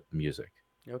Patricia Music.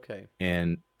 Okay.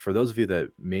 And for those of you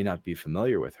that may not be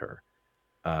familiar with her,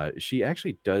 she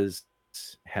actually does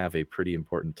have a pretty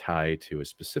important tie to a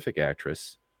specific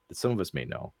actress that some of us may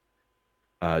know.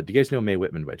 Do you guys know Mae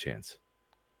Whitman by chance?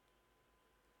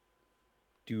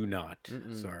 Do not.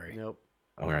 Mm-mm. Sorry. Nope.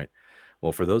 All right.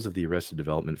 Well, for those of the Arrested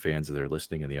Development fans that are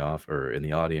listening in the in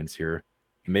the audience here,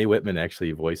 Mae Whitman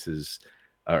actually voices,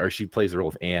 or she plays the role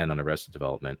of Anne on Arrested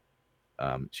Development.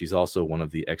 She's also one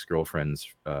of the ex-girlfriends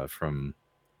from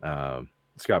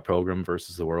Scott Pilgrim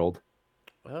versus the World.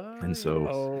 And so, yes.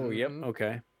 Oh, yep. Mhm.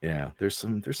 Okay. yeah, there's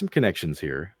some connections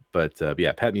here. But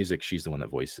yeah, Pat Music, she's the one that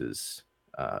voices,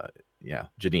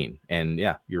 Janine. And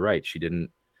yeah, you're right. She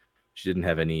didn't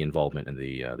have any involvement in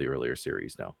the earlier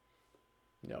series. No.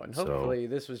 No, and So hopefully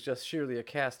this was just sheerly a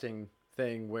casting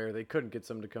thing where they couldn't get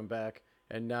someone to come back,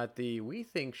 and not the we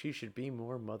think she should be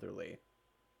more motherly,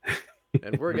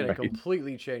 and we're gonna Right.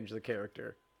 completely change the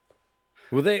character.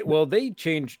 Well, they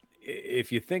changed.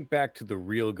 If you think back to the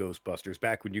real Ghostbusters,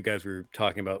 back when you guys were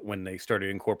talking about when they started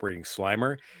incorporating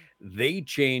Slimer, they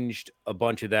changed a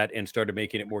bunch of that and started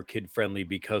making it more kid friendly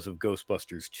because of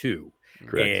Ghostbusters 2.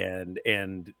 Correct.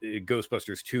 And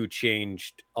Ghostbusters 2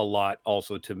 changed a lot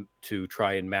also to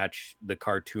try and match the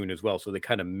cartoon as well. So they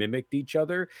kind of mimicked each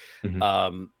other.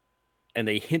 Mhm. And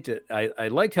they hinted, I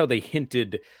liked how they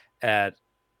hinted at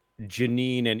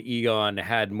Janine and Egon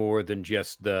had more than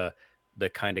just the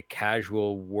kind of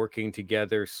casual working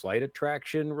together, slight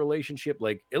attraction relationship.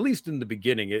 Like at least in the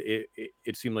beginning,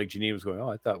 it seemed like Janine was going, "Oh,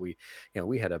 I thought we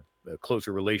had a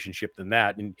closer relationship than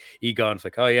that." And Egon's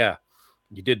like, "Oh yeah,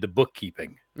 you did the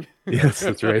bookkeeping." Yes,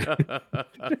 that's right.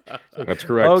 That's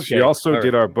correct. She Okay, also all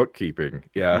did right. our bookkeeping.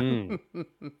 Yeah. Mm,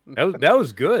 that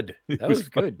was good. It That was was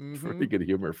good. pretty good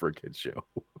humor for a kid's show.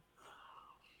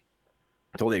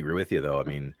 I totally agree with you, though. I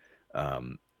mean,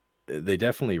 they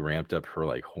definitely ramped up her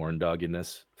like horn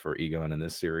dogginess for Egon in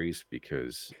this series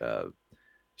because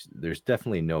there's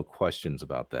definitely no questions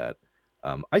about that.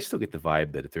 I still get the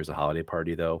vibe that if there's a holiday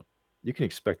party, though, you can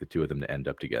expect the two of them to end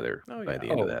up together Oh by yeah. the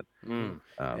end of Oh, that. mm.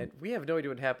 And we have no idea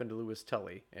what happened to Lewis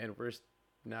Tully, and we're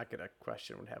not gonna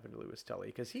question what happened to Lewis Tully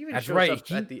because he even That's shows right.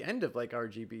 up at the end of like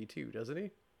RGB too, doesn't he?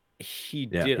 He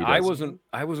Yeah, did. he I does.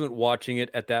 wasn't watching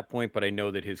it at that point, but I know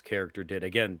that his character did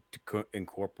again to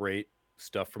incorporate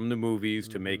stuff from the movies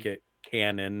to make it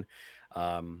canon.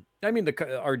 I mean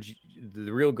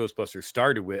the real Ghostbusters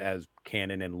started with as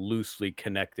canon and loosely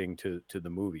connecting to the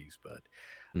movies, but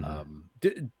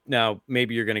now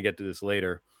maybe you're going to get to this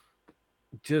later.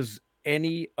 Does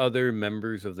any other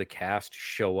members of the cast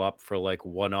show up for like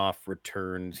one-off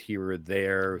returns here or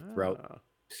there throughout Ah.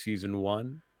 season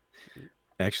 1?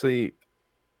 Actually,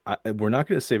 we're not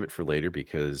going to save it for later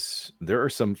because there are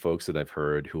some folks that I've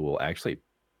heard who will actually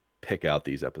pick out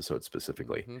these episodes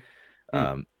specifically.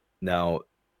 Now,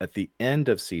 at the end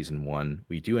of season 1,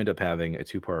 we do end up having a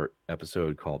 2-part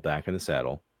episode called Back in the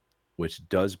Saddle. which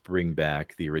does bring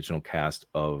back the original cast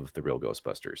of the real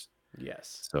Ghostbusters.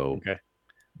 Yes. So, Okay.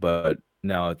 but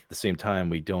now at the same time,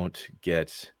 we don't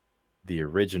get the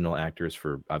original actors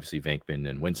for obviously Venkman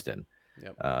and Winston.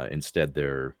 Yep. Instead,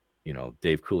 they're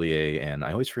Dave Coulier, and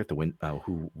I always forget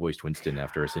who voiced Winston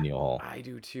after Arsenio Hall. I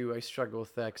do too. I struggle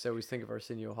with that because I always think of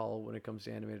Arsenio Hall when it comes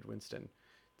to animated Winston.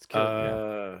 It's killing me.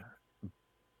 Uh,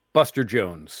 Buster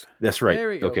Jones. That's right. There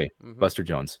we go. Okay, Mhm. Buster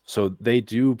Jones. So they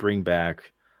do bring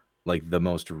back like the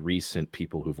most recent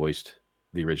people who voiced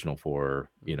the original for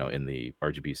in the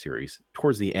RGB series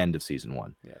towards the end of season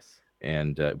 1. Yes.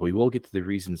 And we will get to the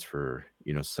reasons for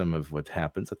some of what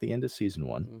happens at the end of season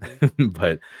 1.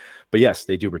 Mhm. but yes,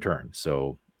 they do return.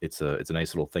 So it's a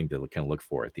nice little thing to kind of look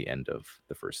for at the end of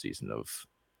the first season of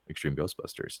Extreme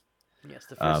Ghostbusters. Yes,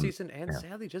 the first Um, season and yeah.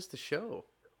 sadly just the show.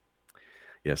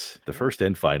 Yes, the Yeah. first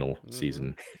and final Mhm.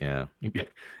 season. Yeah,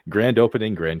 grand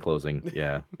opening, grand closing.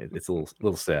 Yeah, it's a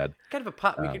little sad. Kind of a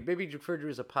pop. We Um, could maybe refer to it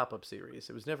as a pop-up series.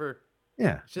 It was never.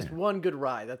 yeah, It's just yeah, one good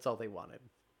ride. That's all they wanted.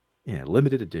 yeah,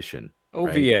 limited edition. Right?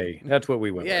 OVA. That's what we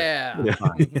went with. Yeah. Yeah.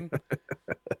 Mhm.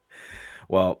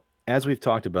 Well, as we've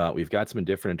talked about, we've got some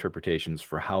different interpretations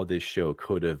for how this show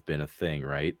could have been a thing,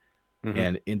 right? Mhm.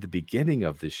 And in the beginning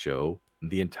of this show,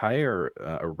 the entire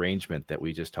arrangement that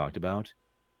we just talked about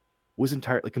was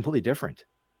entirely completely different.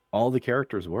 All the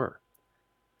characters were.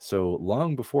 So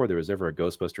long before there was ever a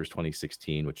Ghostbusters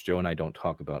 2016, which Joe and I don't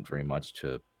talk about very much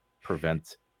to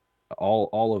prevent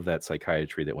all of that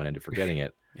psychiatry that went into forgetting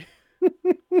it.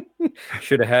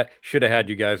 Should have had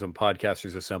you guys on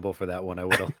Podcasters Assemble for that one. I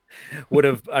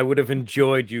would have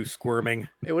enjoyed you squirming.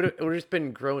 It would have just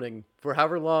been groaning for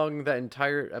however long that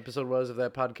entire episode was of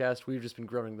that podcast. We've just been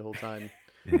groaning the whole time.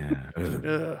 Yeah.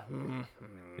 Ugh.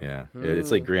 Yeah.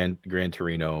 It's like Gran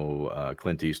Torino,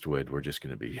 Clint Eastwood. We're just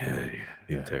going to be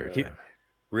the entire He- time.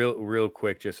 Real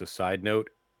quick, just a side note.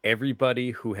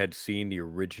 Everybody who had seen the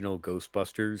original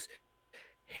Ghostbusters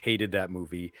hated that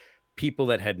movie. People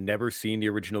that had never seen the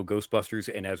original Ghostbusters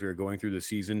and as we were going through the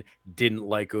season didn't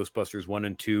like Ghostbusters 1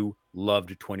 and 2, loved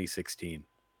 2016.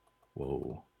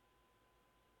 Whoa.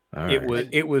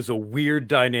 It was a weird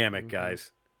dynamic, Mhm.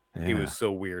 guys. Yeah. It was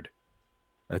so weird.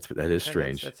 that is Yeah,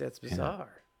 strange. That's bizarre.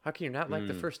 How can you not like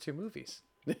the Mm. first two movies?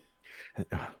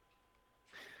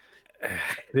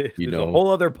 There's a know- whole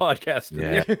other podcast. to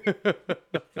Yeah.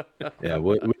 this.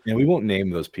 Yeah, we won't name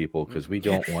those people because we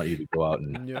don't want you to go out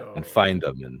and No. find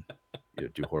them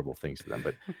and do horrible things to them.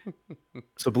 But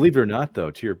so believe it or not,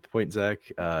 though, to your point, Zach,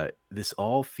 this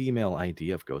all-female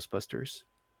idea of Ghostbusters,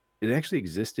 it actually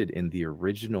existed in the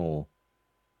original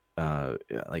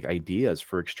like ideas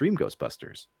for Extreme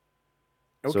Ghostbusters.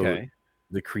 So Okay.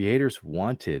 the creators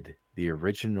wanted the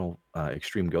original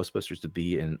Extreme Ghostbusters to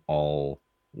be an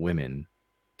all-women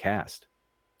cast.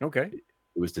 Okay.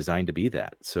 It was designed to be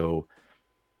that. So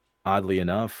oddly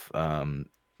enough,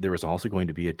 there was also going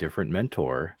to be a different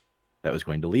mentor that was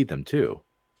going to lead them too.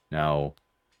 Now,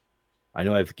 I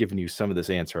know I've given you some of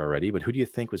this answer already, but who do you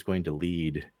think was going to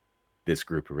lead this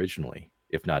group originally,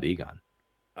 if not Egon?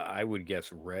 I would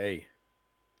guess Ray.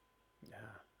 Yeah.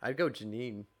 I'd go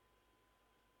Janine.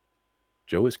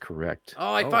 Joe is correct.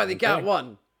 Oh, I Oh, finally got okay.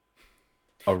 one.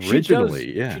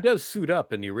 Originally, yeah. She does suit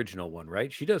up in the original one,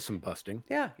 right? She does some busting.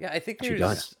 Yeah, I think She there's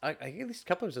does. I think at least a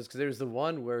couple of those because there's the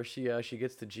one where she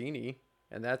gets the genie,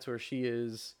 and that's where she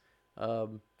is.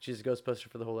 She's a Ghostbuster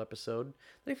for the whole episode.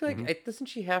 But I feel like doesn't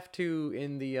she have to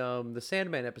in the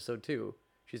Sandman episode too?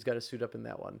 She's got to suit up in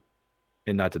that one.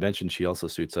 And not to mention, she also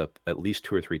suits up at least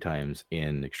 2 or 3 times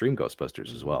in Extreme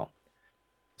Ghostbusters as Mhm. well.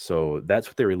 So that's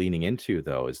what they were leaning into,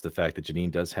 though, is the fact that Janine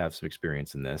does have some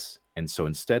experience in this. And so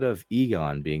instead of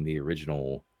Egon being the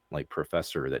original like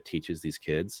professor that teaches these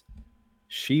kids,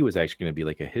 she was actually going to be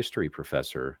like a history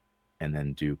professor and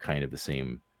then do kind of the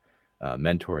same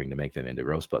mentoring to make them into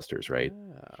Ghostbusters, right?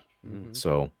 Ah, Mm. mhm.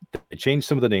 So they changed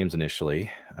some of the names initially,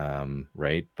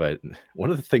 right? But one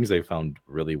of the things I found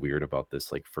really weird about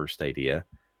this like first idea,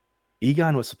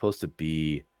 Egon was supposed to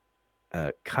be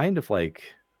kind of like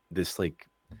this like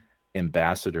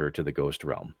ambassador to the ghost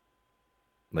realm.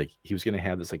 Like he was going to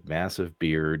have this like massive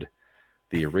beard.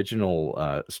 The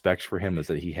original specs for him is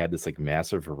that he had this like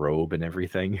massive robe and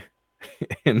everything.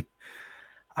 And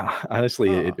honestly,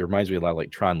 it reminds me a lot of like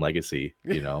Tron Legacy,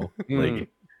 Mm.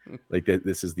 like that.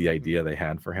 This is the idea they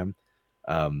had for him.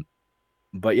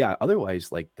 But yeah,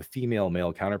 otherwise, like the female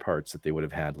male counterparts that they would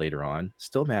have had later on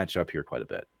still match up here quite a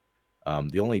bit.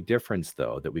 The only difference,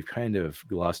 though, that we've kind of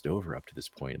glossed over up to this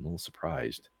point, I'm a little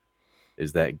surprised,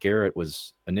 is that Garrett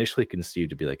was initially conceived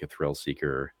to be like a thrill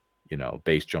seeker,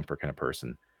 base jumper kind of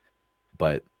person.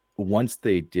 But once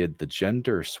they did the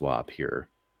gender swap here,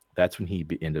 that's when he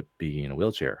ended up being in a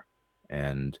wheelchair.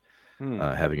 and Hmm.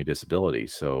 having a disability.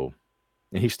 So,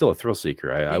 and he's still a thrill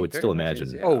seeker. I He would very still much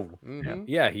is, imagine. yeah. Oh, Yeah. Mm-hmm.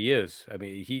 yeah, he is. I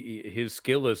mean, his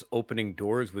skill is opening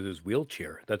doors with his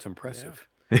wheelchair. That's Yeah. impressive.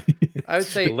 I would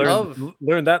say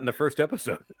Learned that in the first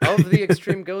episode. of the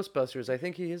extreme Ghostbusters, I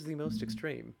think he is the most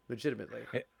extreme, legitimately.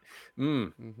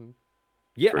 Mm. Mm-hmm.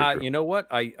 Yeah, Very true. you know what?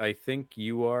 I think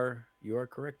you are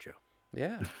correct, Joe.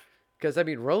 Yeah. Because, I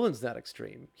mean, Roland's not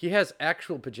extreme. He has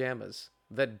actual pajamas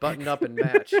that button up and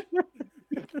match.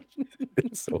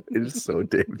 It is so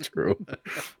damn true.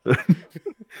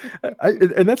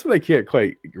 And that's what I can't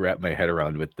quite wrap my head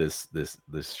around with this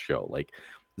show. Like,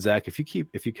 Zach, if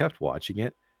you kept watching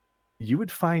it, you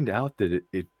would find out that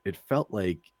it felt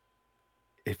like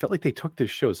they took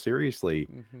this show seriously,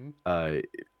 Mm-hmm. uh,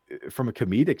 from a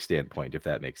comedic standpoint, if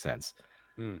that makes sense.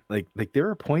 Mm. Like there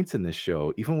are points in this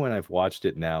show, even when I've watched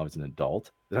it now as an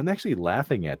adult, that I'm actually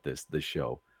laughing at this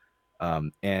show.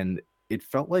 And it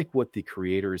felt like what the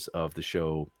creators of the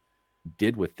show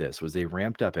did with this was they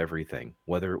ramped up everything,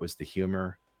 whether it was the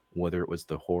humor, whether it was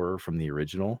the horror from the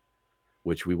original,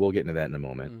 which we will get into that in a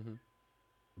moment. Mm-hmm.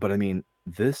 But I mean,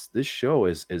 this show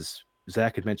is, as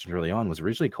Zach had mentioned early on, was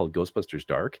originally called Ghostbusters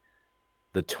Dark.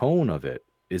 The tone of it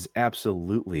is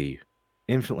absolutely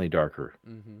infinitely darker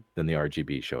Mm-hmm. than the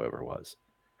RGB show ever was.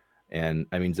 And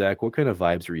I mean, Zach, what kind of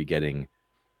vibes were you getting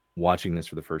watching this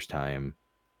for the first time?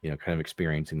 Kind of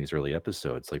experiencing these early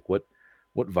episodes. Like, what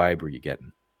vibe were you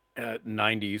getting?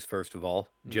 90s, first of all,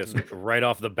 just Mm-hmm. right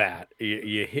off the bat,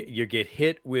 you get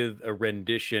hit with a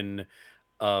rendition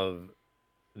of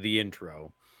the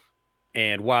intro.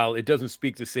 And while it doesn't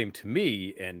speak the same to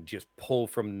me and just pull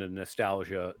from the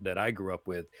nostalgia that I grew up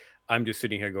with, I'm just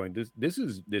sitting here going, this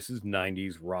is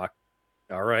 90s rock.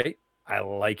 All right. I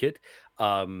like it.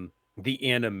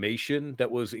 The animation that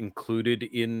was included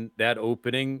in that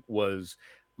opening was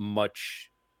much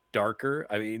darker.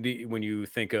 I mean, when you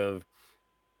think of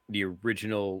the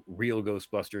original real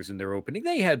Ghostbusters in their opening,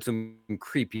 they had some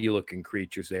creepy looking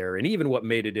creatures there. And even what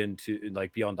made it into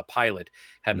like beyond the pilot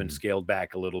had been Mhm. scaled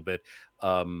back a little bit.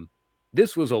 Um,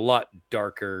 this was a lot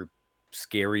darker,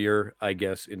 scarier, I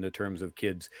guess, in the terms of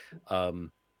kids.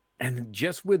 Um, and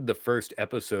just with the first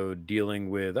episode dealing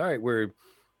with, all right, we're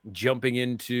jumping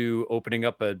into opening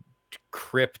up a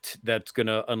crypt that's going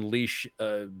to unleash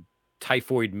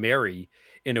Typhoid Mary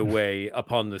in a way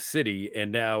upon the city.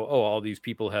 And now, oh, all these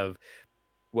people have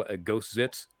what ghost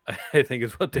zits, I think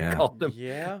is what they Yeah. called them.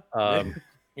 Yeah. Um,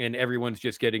 and everyone's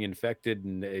just getting infected,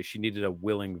 and she needed a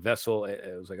willing vessel.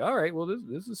 I was like, all right, well,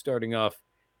 this is starting off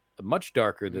much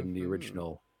darker than the Mm-hmm.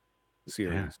 original Yeah.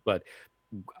 series, but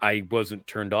I wasn't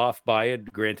turned off by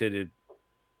it. Granted, it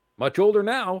much older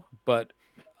now, but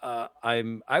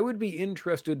I would be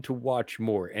interested to watch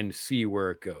more and see where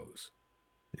it goes.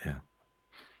 Yeah.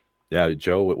 Yeah.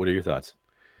 Joe, what are your thoughts?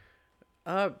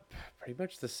 Uh, Pretty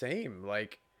much the same.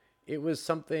 Like, it was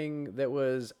something that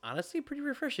was honestly pretty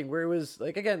refreshing. Where it was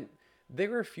like, again, there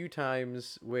were a few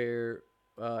times where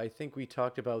I think we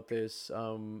talked about this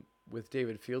with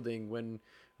David Fielding when,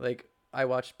 like, I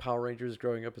watched Power Rangers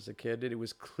growing up as a kid, and it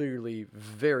was clearly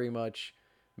very much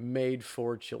made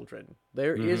for children. Hmm.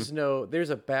 There's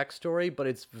a backstory, but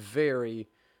it's very,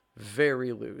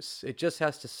 very loose. It just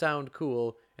has to sound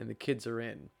cool, and the kids are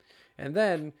in. And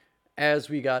then as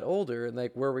we got older and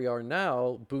like where we are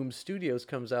now, Boom Studios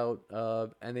comes out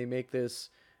and they make this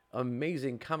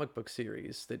amazing comic book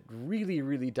series that really,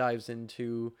 really dives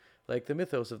into like the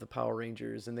mythos of the Power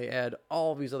Rangers, and they add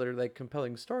all these other like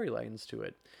compelling storylines to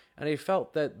it. And I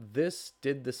felt that this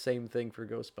did the same thing for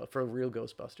for real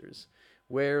Ghostbusters,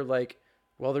 where like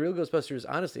well, the real Ghostbusters,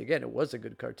 honestly, again, it was a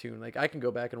good cartoon. Like I can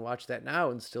go back and watch that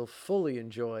now and still fully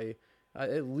enjoy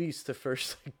at least the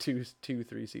first like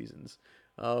 3 seasons.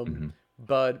 Um, Hmm.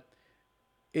 but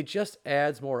it just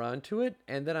adds more onto it.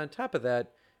 And then on top of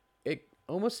that, it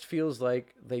almost feels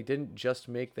like they didn't just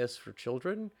make this for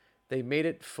children, they made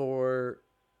it for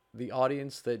the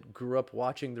audience that grew up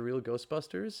watching the real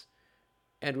Ghostbusters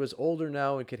and was older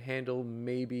now and could handle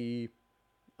maybe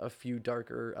a few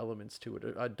darker elements to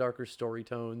it, darker story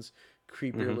tones,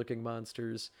 creepier Hmm. looking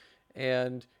monsters,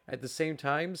 and at the same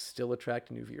time still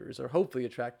attract new viewers or hopefully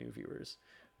attract new viewers.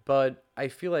 But I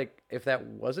feel like if that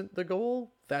wasn't the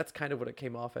goal, that's kind of what it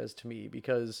came off as to me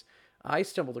because I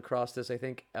stumbled across this. I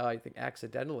think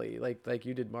accidentally, like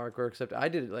you did, Mark, or except I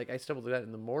did it like I stumbled at it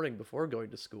in the morning before going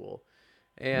to school,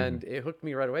 Hmm. and it hooked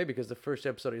me right away because the first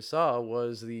episode I saw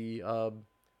was the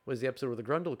episode where the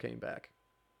Grundle came back.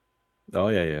 Oh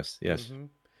yeah. Yes. Yes. Mm-hmm.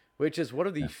 Which is one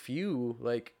of the Yeah. few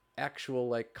like actual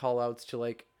like call outs to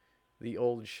like the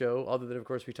old show, other than of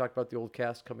course we talked about the old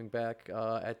cast coming back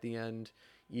at the end,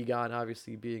 Egon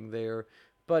obviously being there.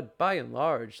 But by and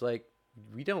large, like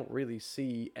we don't really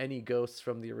see any ghosts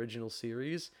from the original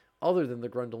series other than the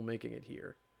Grundle making it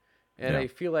here. And Yeah. I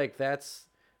feel like that's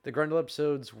the Grundle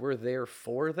episodes were there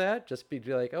for that, just be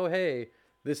like, oh hey,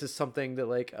 this is something that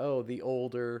like, oh, the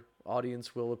older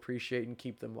audience will appreciate and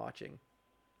keep them watching.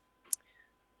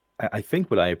 I think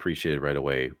what I appreciated right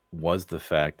away was the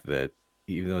fact that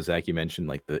even though Zach, you mentioned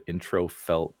like the intro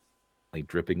felt like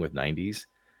dripping with 90s,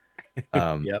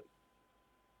 um, Yep.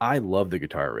 I love the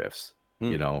guitar riffs.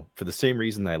 Hmm. You know, for the same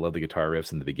reason I love the guitar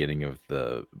riffs in the beginning of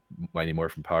the Mighty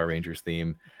Morphin Power Rangers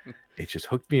theme, it just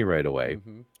hooked me right away.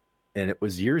 Mm-hmm. And it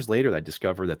was years later that I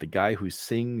discovered that the guy who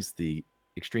sings the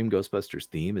Extreme Ghostbusters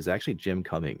theme is actually Jim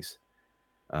Cummings.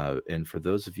 And for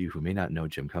those of you who may not know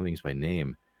Jim Cummings by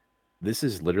name, this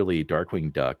is literally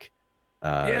Darkwing Duck,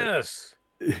 uh, Yes.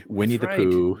 Winnie That's the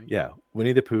right. Pooh. Mhm. Yeah,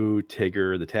 Winnie the Pooh,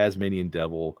 Tigger, the Tasmanian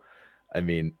Devil. I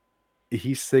mean,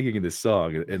 he's singing this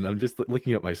song, and I'm just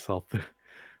looking at myself,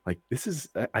 like this is.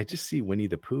 I just see Winnie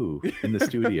the Pooh in the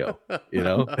studio, you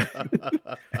know.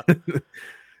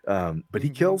 But he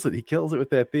Mhm. kills it. He kills it with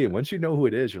that theme. Once you know who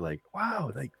it is, you're like,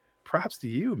 wow, like props to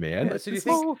you, man. Yeah, Like so do you this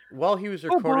think is Oh, while he was oh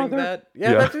recording bother. that,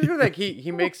 yeah, yeah, that's what like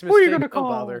he makes Who are you mistakes. gonna Don't call?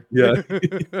 bother.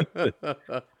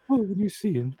 yeah. Oh, when you're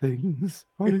seeing things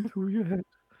running through your head.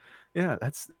 Yeah,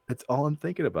 that's all I'm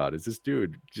thinking about is this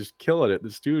dude just killing it in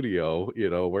the studio, you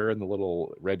know, wearing the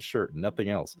little red shirt and nothing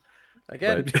else.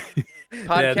 Again, But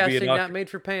It had to be an podcasting not octave. made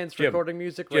for pants. Jim, Recording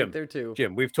music right Jim, there too.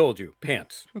 Jim, we've told you.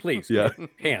 Pants, please. yeah,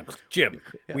 Pants. Jim,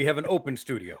 Yeah, we have an open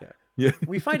studio. yeah. yeah,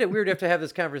 We find it weird to have to have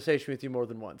this conversation with you more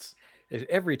than once.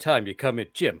 Every time you come in,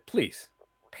 Jim, please.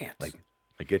 Pants. like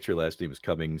I get your last name is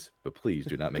Cummings, but please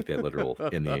do not make that literal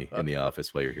in the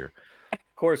office while you're here. Of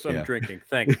course I'm Yeah. drinking.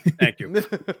 Thank you. Thank you.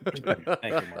 Thank you,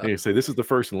 And Mark. you say this is the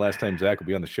first and last time Zach will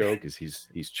be on the show because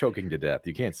he's choking to death.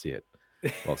 You can't see it.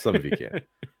 Well, some of you can.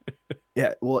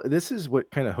 Yeah, well, this is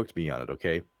what kind of hooked me on it,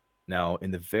 okay? Now,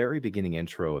 in the very beginning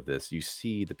intro of this, you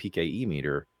see the PKE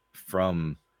meter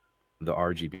from the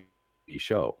RGB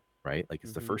show, right? Like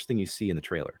it's the Mhm. first thing you see in the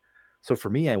trailer. So for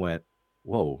me, I went,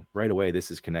 whoa, right away,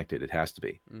 this is connected. It has to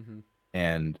be. Mm-hmm.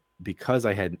 And because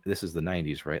I had this is the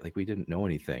 90s, right? Like we didn't know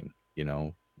anything, you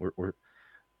know. We're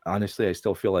honestly, I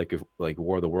still feel like if like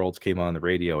War of the Worlds came on the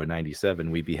radio in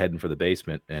 97, we'd be heading for the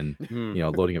basement and Hmm.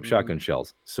 loading up Mhm. shotgun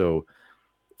shells. So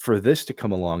for this to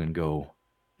come along and go,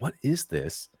 what is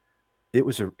this? It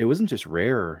wasn't just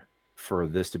rare for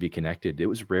this to be connected. It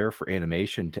was rare for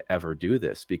animation to ever do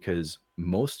this because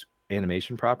most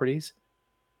animation properties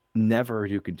never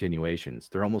do continuations.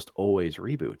 They're almost always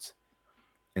reboots.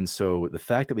 And so the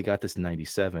fact that we got this in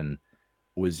 97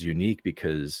 was unique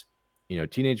because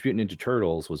Teenage Mutant Ninja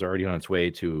Turtles was already on its way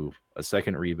to a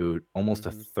second reboot, almost a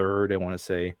Mhm. third, I want to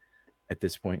say, at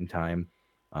this point in time.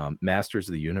 Masters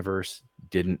of the Universe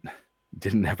didn't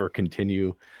ever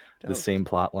continue the No, same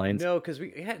plot lines. no, because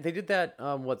they did that.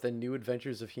 What, the New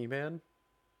Adventures of He-Man?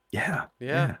 Yeah,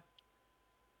 Yeah,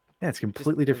 yeah, it's just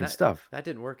completely and different stuff. that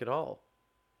didn't work at all.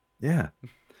 Yeah,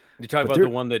 You talk but about the there,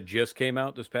 one that just came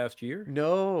out this past year?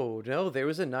 No, no, there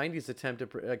was a '90s attempt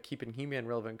at keeping He-Man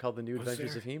relevant called The New Was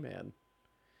Adventures there? of He-Man.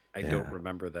 I don't yeah,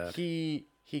 remember that. He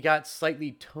got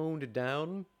slightly toned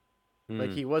down,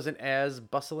 like Hmm. he wasn't as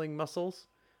bustling muscles.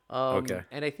 Okay.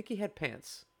 And I think he had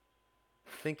pants.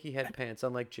 I think he had pants,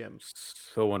 unlike Jim.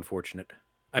 So unfortunate.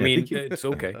 I yeah, mean, it's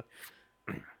okay.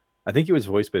 I think he was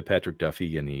voiced by Patrick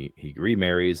Duffy, and he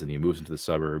remarries and he moves into the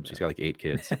suburbs. He's got like 8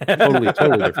 kids. Totally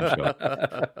different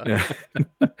show. Yeah,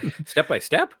 Step by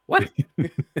step? What?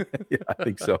 yeah, I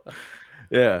think so.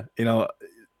 Yeah,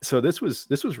 so this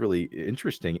was really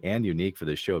interesting and unique for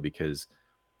this show because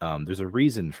there's a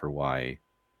reason for why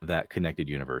that connected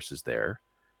universe is there,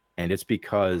 and it's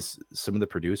because some of the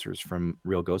producers from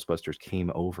Real Ghostbusters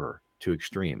came over to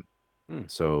Extreme. Hmm.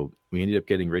 So we ended up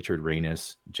getting Richard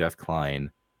Reynos, Jeff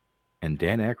Klein, and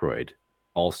Dan Aykroyd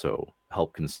also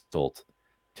help consult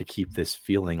to keep this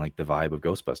feeling like the vibe of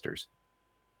Ghostbusters.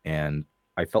 And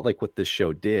I felt like what this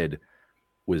show did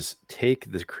was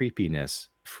take the creepiness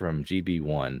from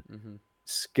GB1, Hmm.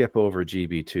 skip over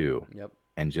GB2, Yep.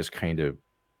 and just kind of,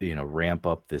 ramp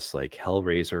up this like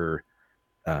Hellraiser,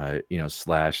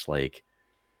 slash like,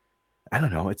 I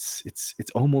don't know, it's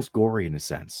almost gory in a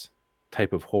sense,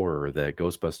 type of horror that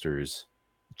Ghostbusters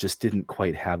just didn't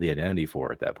quite have the identity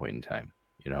for at that point in time.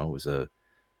 It was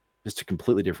just a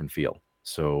completely different feel.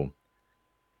 So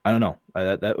I don't know.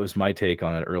 That was my take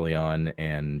on it early on.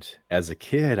 And as a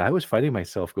kid, I was fighting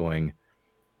myself going,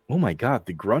 oh my God,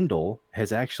 the Grundle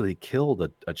has actually killed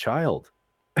a child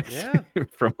Yeah.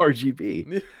 from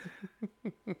RGB.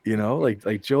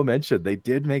 Like Joe mentioned, they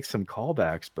did make some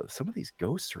callbacks, but some of these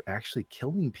ghosts are actually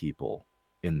killing people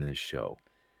in this show.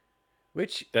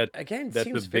 Which That again that's a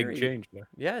seems big very, change. Yeah.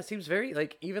 yeah, it seems very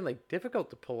like even like difficult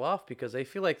to pull off because I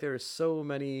feel like there's so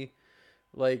many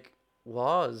like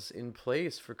laws in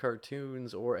place for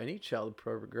cartoons or any child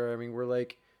programming where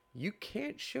like you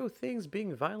can't show things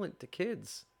being violent to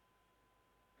kids.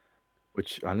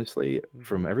 Which honestly,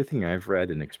 from Mhm. everything I've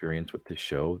read and experienced with this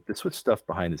show, this was stuff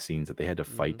behind the scenes that they had to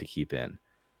fight Mhm. to keep in.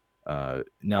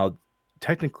 Now,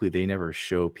 technically, they never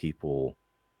show people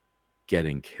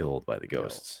getting killed by the No.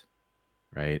 ghosts,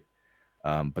 right?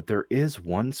 But there is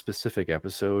one specific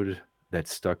episode that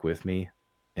stuck with me,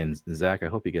 and Zach, I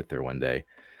hope you get there one day.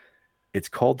 It's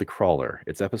called The Crawler.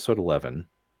 It's episode 11,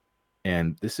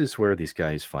 and this is where these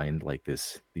guys find like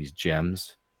these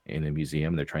gems in a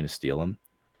museum. They're trying to steal them.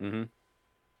 Mm-hmm.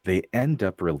 They end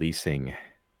up releasing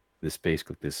this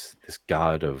basically this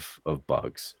god of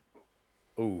bugs.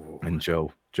 Oh. And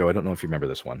Joe, I don't know if you remember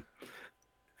this one.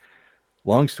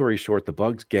 Long story short, the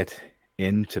bugs get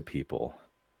into people.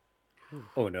 Ooh.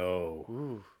 Oh no.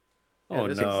 Ooh. Yeah, Oh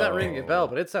this one's not ringing a bell, no.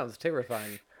 but it sounds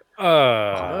terrifying. Oh,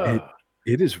 Ugh.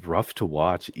 it is rough to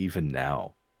watch even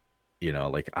now. You know,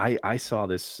 like I saw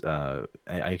this. I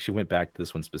actually went back to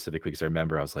this one specifically because I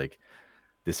remember I was like,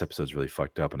 this episode's really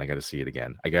fucked up, and I got to see it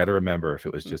again. I got to remember if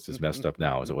it was just as messed up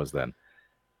now as it was then.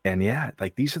 And yeah,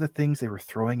 like these are the things they were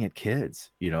throwing at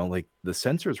kids. You know, like the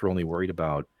censors were only worried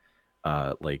about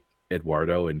like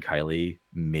Eduardo and Kylie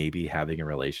maybe having a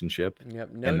relationship,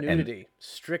 Yep, no and nudity.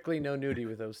 Strictly no nudity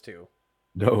with those two.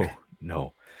 no,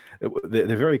 no. They're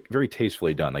very, very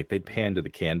tastefully done. Like they'd pan to the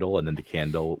candle, and then the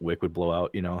candle wick would blow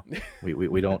out. You know,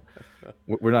 we don't.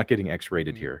 We're not getting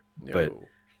X-rated here. But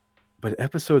No.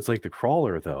 episodes like The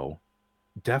Crawler, though,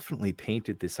 definitely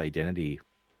painted this identity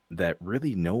that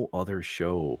really no other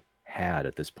show had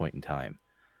at this point in time.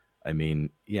 I mean,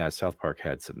 yeah, South Park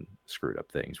had some screwed up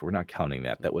things. We're not counting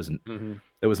that. Mm-hmm.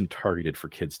 That wasn't targeted for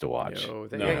kids to watch. No,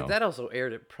 that, You yeah, No. know, that also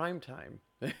aired at prime time.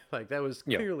 Like that was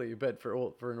Yeah. clearly a bet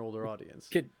for for an older audience.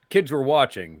 Kids were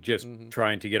watching, just Mhm.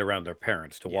 trying to get around their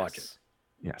parents to watch it.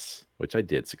 yes, which I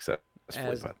did successfully,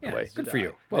 As by the Yeah, way. good for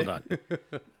you. Well done.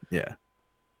 Yeah,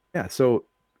 yeah. So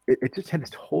it just had a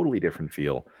totally different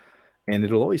feel, and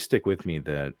it'll always stick with me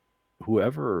that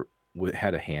whoever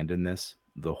had a hand in this,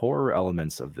 the horror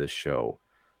elements of this show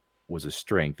was a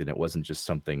strength, and it wasn't just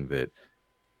something that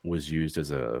was used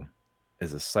as a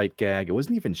sight gag. It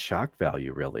wasn't even shock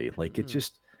value, really. Like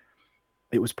Mm.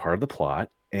 it was part of the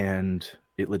plot, and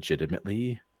it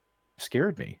legitimately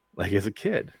scared me, like as a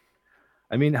kid.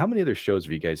 I mean, how many other shows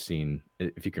have you guys seen,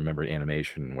 if you can remember,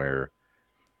 animation where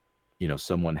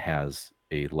someone has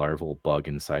a larval bug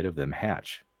inside of them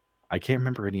hatch? I can't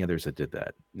remember any others that did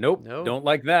that. Nope, No. don't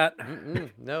like that.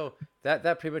 No. That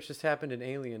pretty much just happened in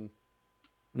Alien.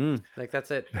 Mm. Like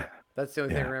that's it. That's the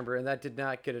only thing I Yeah, remember, and that did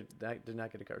not get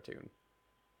a cartoon.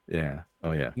 yeah,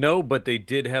 oh yeah. No, but they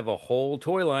did have a whole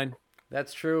toy line,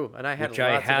 That's true, and I had which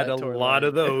I lots had a of that toy lot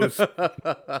of those.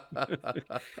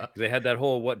 line. They had that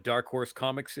whole Dark Horse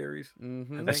comic series, I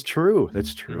Mm-hmm. That's think. true.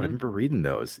 That's true. I Hmm. remember reading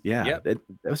those. Yeah, Yep. that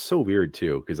was so weird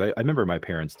too, because I remember my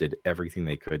parents did everything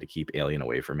they could to keep Alien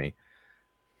away from me.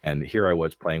 And here I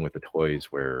was playing with the toys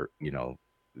where,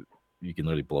 you can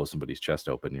literally blow somebody's chest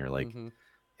open and you're like, Mm-hmm.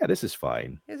 yeah, this is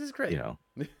fine. This is You great. know,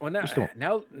 Well, just don't.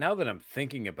 now that I'm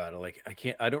thinking about it, like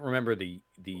I don't remember the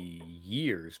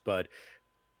years, but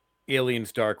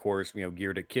Aliens, Dark Horse,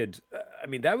 geared at kids. I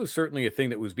mean, that was certainly a thing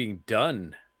that was being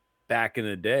done back in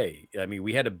the day. I mean,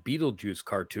 we had a Beetlejuice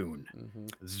cartoon. Mm-hmm.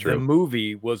 It's The true.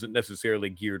 movie wasn't necessarily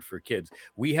geared for kids.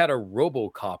 We had a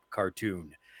RoboCop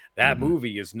cartoon. That Mhm.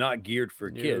 movie is not geared for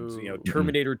kids. No.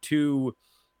 Terminator 2,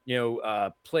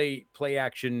 play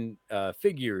action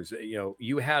figures.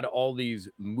 You had all these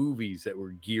movies that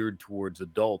were geared towards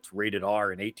adults, rated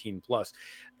R and 18 plus,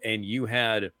 and you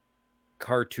had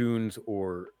cartoons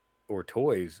or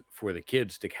toys for the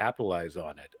kids to capitalize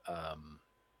on it.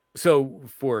 So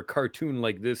for a cartoon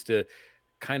like this to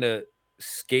kind of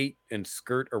skate and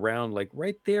skirt around like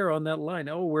right there on that line,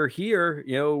 oh, we're here,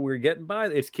 we're getting by.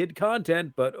 It's kid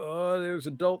content, but oh, there's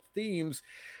adult themes.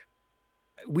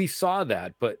 We saw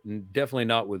that, but definitely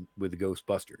not with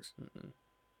Ghostbusters. Mm-mm.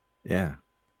 Yeah,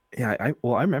 yeah. I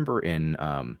remember in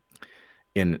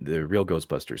the real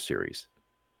Ghostbusters series,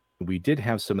 we did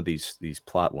have some of these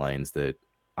plot lines that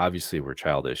obviously were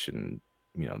childish and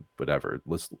whatever.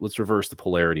 Let's reverse the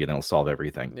polarity and that'll solve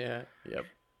everything. Yeah.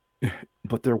 Yep.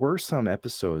 But there were some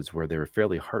episodes where they were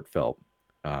fairly heartfelt,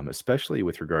 especially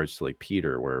with regards to like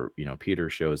Peter, where Peter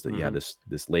shows that Mhm.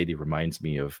 this lady reminds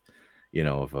me of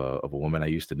of a woman I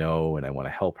used to know, and I want to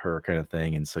help her, kind of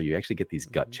thing. And so you actually get these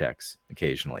gut Mhm. checks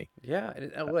occasionally. Yeah.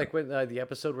 And like when the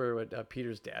episode where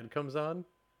Peter's dad comes on.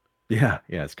 Yeah,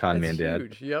 yeah, it's Con That's Man Dad.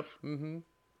 huge. Yep. Mm-hmm.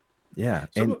 Yeah,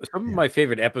 Some and some of yeah, my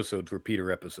favorite episodes were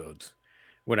Peter episodes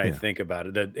when I yeah, think about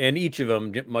it. And each of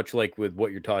them, much like with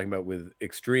what you're talking about with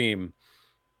Extreme,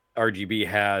 RGB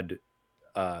had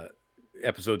uh,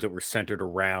 episodes that were centered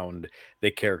around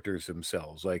the characters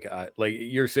themselves. Like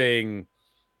you're saying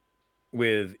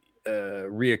with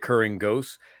reoccurring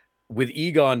ghosts. With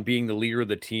Egon being the leader of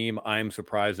the team, I'm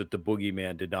surprised that the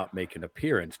Boogeyman did not make an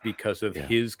appearance because of yeah.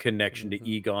 his connection to Hmm.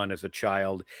 Egon as a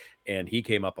child, and he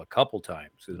came up a couple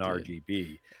times He in did.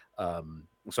 RGB.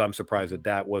 So I'm surprised Hmm. that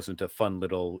that wasn't a fun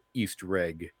little Easter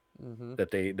egg Hmm. that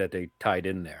they tied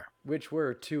in there. Which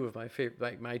were two of my favorite,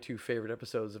 like my two favorite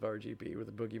episodes of RGB were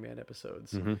the Boogeyman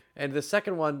episodes, Hmm. and the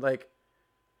second one, like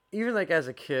even like as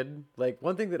a kid, like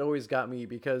one thing that always got me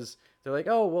because they're like,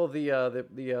 oh well,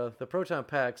 the proton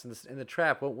packs and the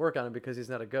trap won't work on him because he's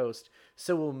not a ghost,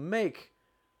 so we'll make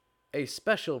a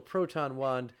special proton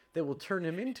wand that will turn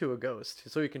him into a ghost,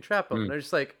 so you can trap him. And Mm. they're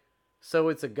just like, so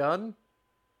it's a gun.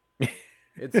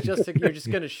 It's just you're just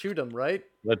gonna shoot him, right?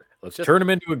 Let's Just turn him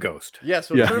into a ghost. yes,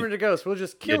 we'll Yeah, turn him into a ghost. We'll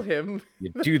just kill You, him.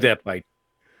 you do that by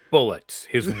bullets,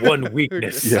 his one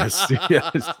weakness. yes,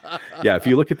 yes. Yeah, if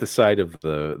you look at the side of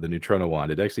the neutrino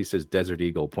wand, it actually says Desert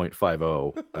Eagle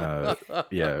 .50.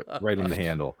 Yeah, right on the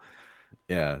handle.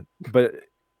 Yeah, but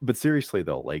seriously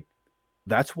though, like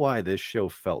that's why this show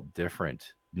felt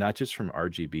different, not just from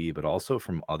RGB, but also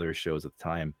from other shows at the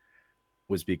time,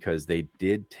 was because they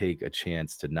did take a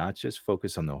chance to not just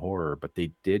focus on the horror, but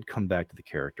they did come back to the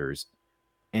characters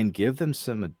and give them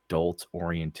some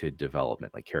adult-oriented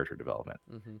development, like character development.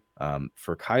 Hmm.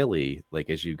 For Kylie, like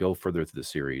as you go further through the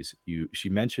series, she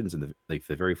mentions in the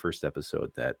very first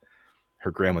episode that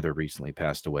her grandmother recently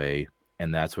passed away,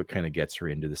 and that's what kind of gets her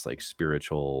into this like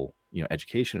spiritual,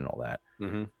 education and all that.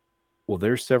 Hmm. Well,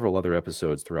 there's several other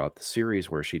episodes throughout the series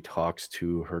where she talks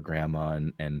to her grandma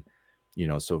and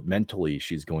so mentally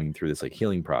she's going through this like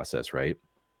healing process, right?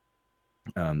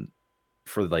 Um,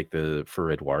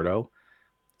 for Eduardo,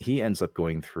 he ends up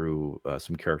going through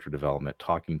some character development,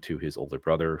 talking to his older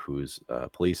brother, who's a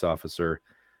police officer,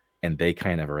 and they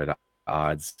kind of are at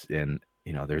odds. And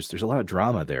there's a lot of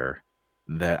drama there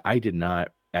that I did not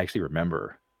actually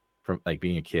remember from like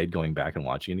being a kid, going back and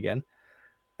watching it again.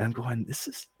 And I'm going, this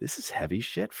is heavy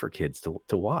shit for kids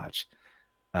to watch.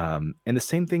 And the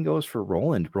same thing goes for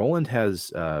Roland. Roland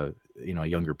has a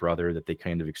younger brother that they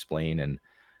kind of explain and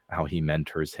how he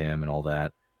mentors him and all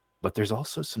that. But there's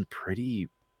also some pretty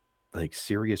like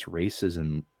serious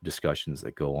racism discussions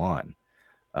that go on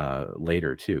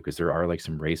later too, because there are like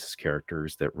some racist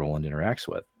characters that Roland interacts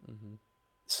with. Hmm.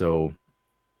 So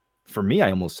for me, I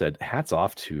almost said hats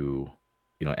off to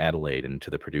Adelaide and to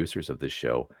the producers of this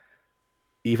show.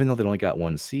 Even though they only got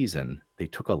one season, they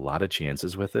took a lot of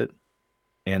chances with it,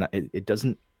 and it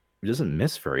doesn't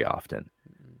miss very often.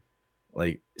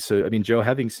 Like, so I mean, Joe,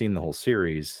 having seen the whole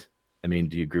series, I mean,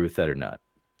 do you agree with that or not?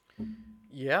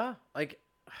 Yeah, like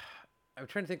I'm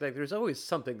trying to think. Like, there's always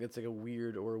something that's like a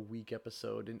weird or a weak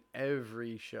episode in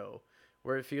every show,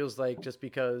 where it feels like just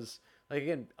because, like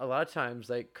again, a lot of times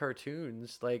like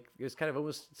cartoons, like it was kind of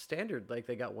almost standard. Like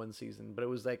they got one season, but it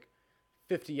was like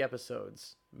 50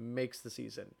 episodes makes the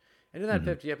season, and in that Hmm.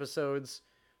 50 episodes,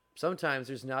 sometimes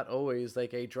there's not always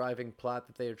like a driving plot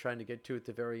that they are trying to get to at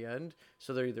the very end.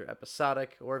 So they're either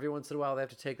episodic, or every once in a while they have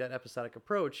to take that episodic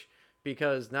approach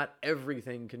because not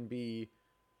everything can be,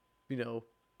 you know,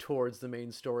 towards the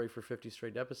main story for 50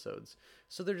 straight episodes.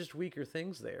 So they're just weaker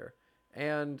things there.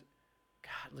 And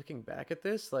God, looking back at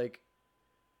this, like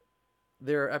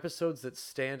there are episodes that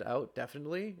stand out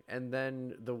definitely, and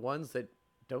then the ones that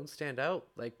don't stand out,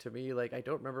 like to me, like I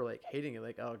don't remember like hating it,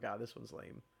 like oh god, this one's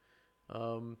lame.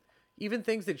 Um, Even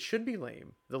things that should be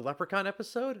lame. The Leprechaun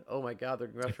episode, oh my god, they're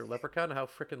going after Leprechaun. How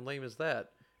freaking lame is that?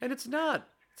 And it's not.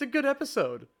 It's a good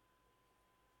episode.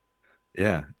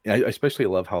 Yeah, I especially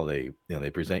love how they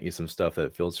present you some stuff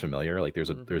that feels familiar. Like there's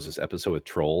Mm-hmm. this episode with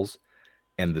trolls,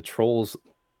 and the trolls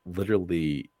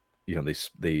literally,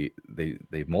 they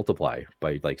multiply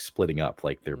by like splitting up,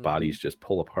 like their Mm-hmm. bodies just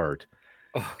pull apart,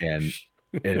 Oh, and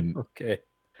and okay.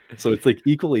 so it's like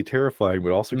equally terrifying,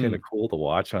 but also kind of Mm. cool to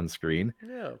watch on screen.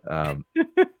 Yeah. Um,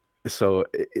 so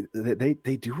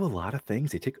they do a lot of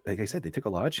things. They take, like I said, they took a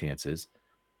lot of chances,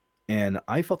 and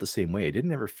I felt the same way. I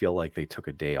didn't ever feel like they took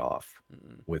a day off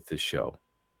Mm-mm. with this show,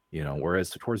 whereas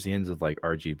towards the ends of like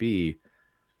RGB,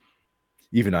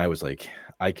 even I was like,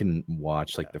 I can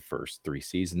watch like Yeah. the first 3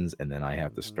 seasons, and then I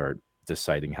have to Mm-hmm. start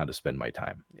deciding how to spend my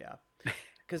time. Yeah.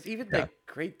 Because even Yeah. like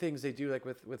great things they do, like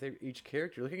with each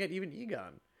character, looking at even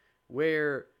Egon,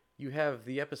 where you have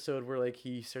the episode where like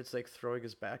he starts like throwing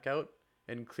his back out,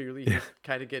 and clearly Yeah. he's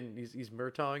kind of getting he's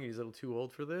Murtaughing. He's a little too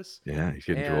old for this. Yeah, he's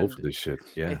getting too old for And this shit.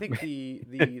 I Yeah. think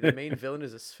the main villain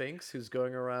is a Sphinx who's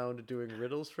going around doing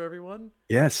riddles for everyone.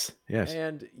 Yes. Yes.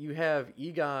 And you have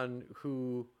Egon,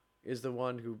 who is the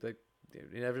one who like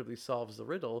inevitably solves the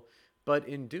riddle, but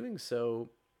in doing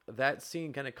so, that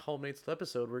scene kind of culminates the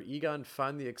episode where Egon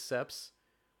finally accepts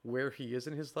where he is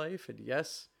in his life, and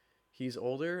yes, he's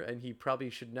older and he probably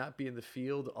should not be in the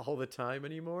field all the time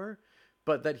anymore,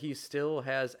 but that he still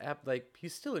has like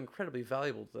he's still incredibly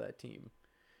valuable to that team. Yeah.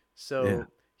 So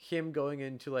him going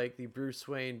into like the Bruce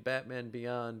Wayne Batman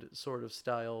Beyond sort of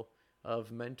style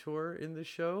of mentor in the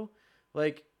show,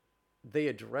 like they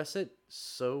address it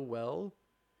so well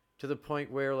to the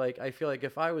point where like I feel like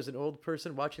if I was an old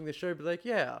person watching the show, I'd be like,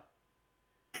 yeah,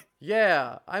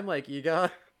 yeah, I'm like Egon.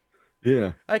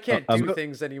 Yeah. I can't I'm do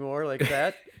things anymore like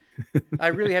that. I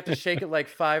really have to shake it like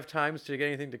 5 times to get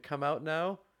anything to come out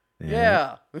now.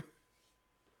 yeah. Yeah.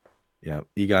 Yeah.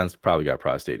 Egon's probably got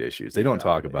prostate issues. They don't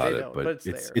talk Probably. about They it, don't, but but it's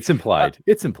it's there. it's implied.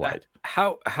 It's Uh, implied.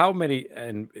 how many,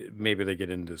 and maybe they get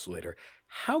into this later.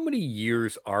 How many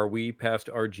years are we past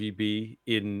RGB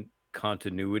in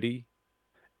continuity?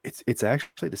 It's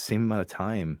actually the same amount of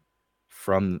time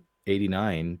from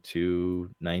 89 to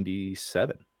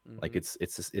 97. Like Mhm.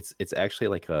 it's actually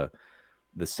like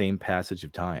the same passage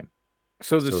of time.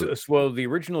 So So well, the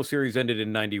original series ended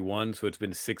in 91, so it's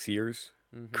been 6 years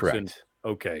Mhm. since. correct.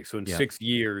 Okay, so in Yeah. 6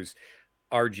 years,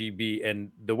 RGB,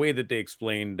 and the way that they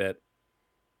explained that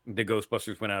the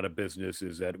Ghostbusters went out of business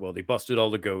is that, well, they busted all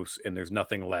the ghosts and there's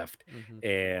nothing left, Mhm.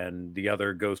 and the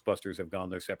other Ghostbusters have gone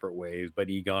their separate ways, but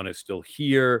Egon is still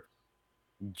here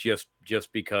just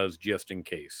because, just in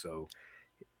case. So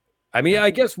I mean, Yeah. I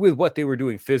guess with what they were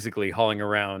doing physically, hauling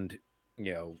around,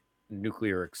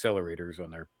 nuclear accelerators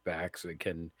on their backs, it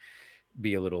can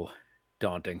be a little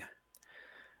daunting.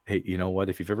 Hey, you know what?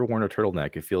 If you've ever worn a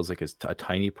turtleneck, it feels like a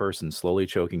tiny person slowly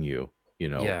choking you. You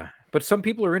know, Yeah, but some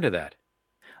people are into that.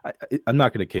 I'm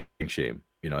not going to kink shame,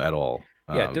 at all.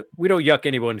 Yeah, we don't yuck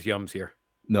anyone's yums here.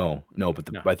 No,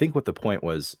 but No. I think what the point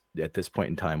was at this point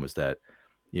in time was that,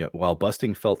 while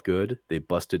busting felt good, they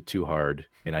busted too hard,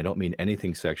 and I don't mean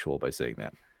anything sexual by saying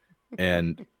that.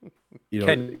 And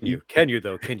Can you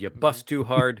though? Can you bust too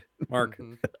hard, Mark?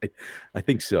 Mhm. I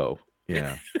think so.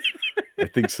 Yeah, I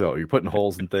think so. You're putting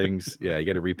holes in things. Yeah, you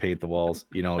got to repaint the walls.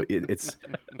 It's.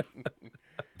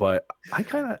 But I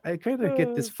kind of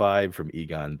get this vibe from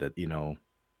Egon that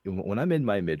when I'm in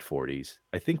my mid 40s,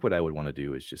 I think what I would want to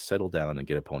do is just settle down and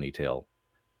get a ponytail,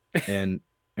 and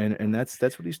that's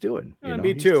what he's doing.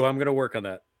 Me He's too. I'm gonna work on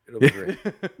that. It'll be great.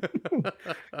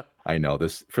 I know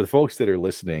this for the folks that are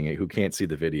listening who can't see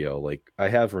the video. Like I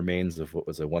have remains of what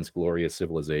was a once glorious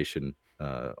civilization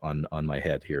on my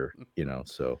head here.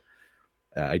 So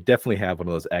I definitely have one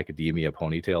of those academia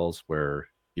ponytails where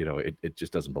it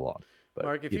just doesn't belong. But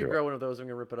Mark, if you either way. grow one of those, I'm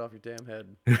gonna rip it off your damn head.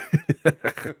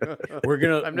 We're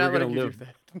gonna I'm not we're gonna letting you live do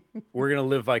that. we're gonna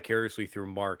live vicariously through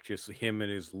Mark, just him and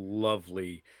his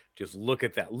lovely. Just look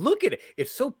at that. Look at it.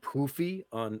 It's so poofy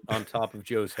on top of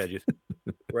Joe's head, just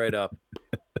right up.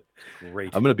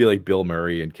 Great. I'm gonna be like Bill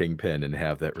Murray and Kingpin and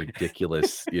have that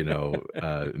ridiculous,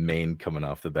 mane coming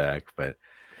off the back. But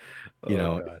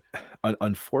God.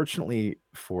 unfortunately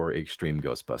for Extreme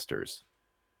Ghostbusters,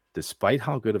 despite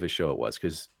how good of a show it was,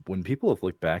 because when people have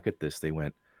looked back at this, they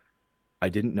went, "I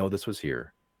didn't know this was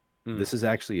here. Mm. This is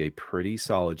actually a pretty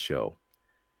solid show."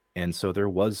 And so there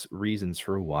was reasons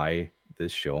for why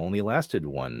this show only lasted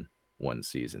one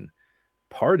season.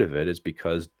 Part of it is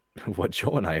because what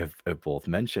Joe and I have both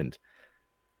mentioned.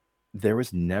 There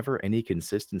was never any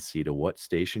consistency to what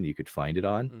station you could find it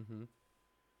on Mhm.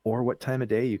 or what time of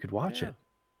day you could watch Yeah.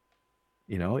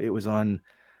 it. It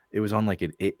was on like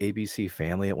an ABC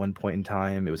Family at one point in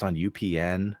time. It was on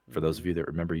UPN for those of you that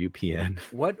remember UPN.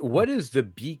 What is the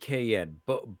BKN?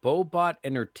 Bobot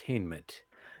Entertainment.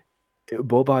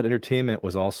 Bobot Entertainment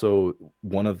was also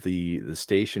one of the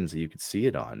stations that you could see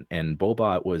it on, and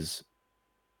Bobot was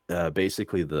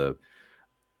basically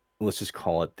let's just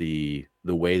call it the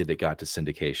way that it got to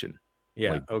syndication.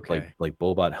 Yeah. Like Okay. like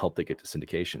Bobot helped it get to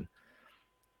syndication,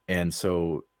 and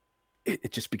so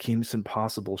it just became this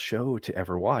impossible show to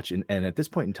ever watch. And at this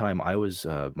point in time, I was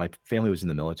my family was in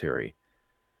the military,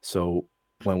 so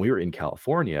when we were in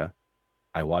California,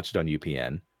 I watched it on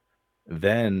UPN.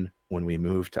 Then when we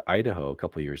moved to Idaho a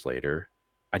couple of years later,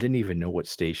 I didn't even know what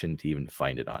station to even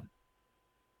find it on.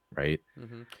 Right.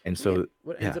 Mhm. And Yeah, so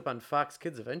what yeah, ends up on Fox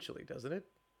Kids eventually, doesn't it?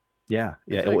 yeah.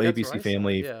 I feel Well, like that's where ABC I saw it.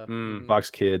 Family, Yeah. Mm. Mhm. Fox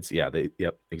Kids, yeah,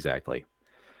 yep, exactly.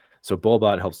 So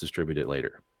Bobot helps distribute it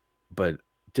later, but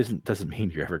doesn't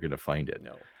mean you're ever going to find it.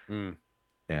 No. Mm.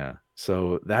 Yeah.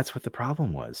 So that's what the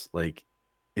problem was. Like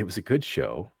it was a good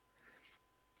show,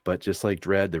 but just like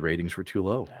Dread, the ratings were too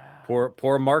low.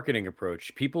 Poor marketing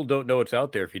approach. People don't know it's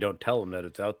out there if you don't tell them that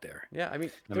it's out there. Yeah, I mean,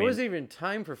 I there mean, wasn't even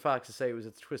time for Fox to say it was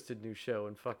a twisted new show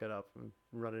and fuck it up and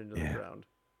run it into the Yeah. ground.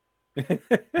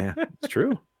 Yeah, it's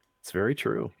true. It's very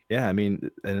true. Yeah, I mean,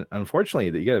 and unfortunately,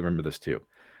 you got to remember this too.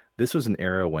 This was an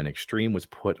era when Extreme was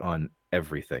put on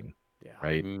everything, Yeah,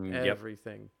 right? Yep.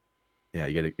 everything. Yeah,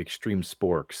 you got Extreme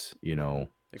Sporks, you know.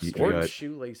 You Extreme got,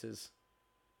 shoelaces.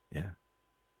 yeah,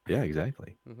 yeah,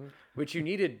 exactly. Which you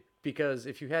needed because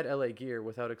if you had LA Gear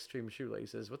without extreme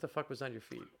shoelaces, what the fuck was on your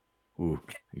feet? Ooh,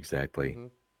 exactly. Mm-hmm.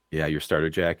 Yeah, your starter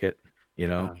jacket, you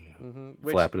know,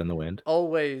 Which flapping in the wind.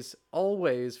 always,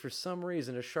 for some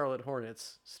reason, a Charlotte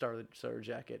Hornets starter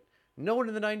jacket. No one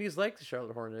in the '90s liked the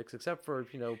Charlotte Hornets except for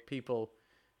people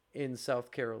in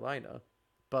South Carolina,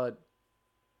 but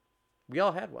we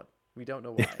all had one. We don't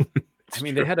know why. I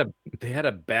mean, they had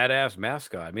a badass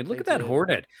mascot. I mean, look They at that did.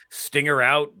 Hornet, stinger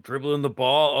out, dribbling the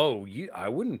ball. Oh, I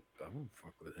wouldn't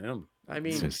fuck with him. I I was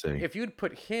mean, gonna say, if you'd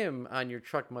put him on your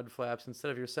truck mud flaps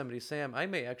instead of Yosemite Sam, I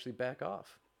may actually back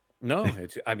off. No,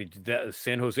 I mean, that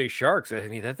San Jose Sharks. I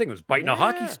mean, that thing was biting a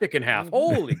hockey Yeah. stick in half.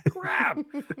 Holy crap!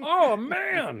 Oh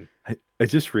man. I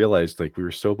just realized like we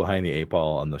were so behind the eight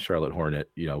ball on the Charlotte Hornet.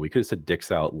 You know, we could have said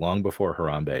dicks out long before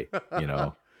Harambe. You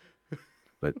know,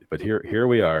 but here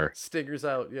we are. Stingers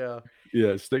out, yeah.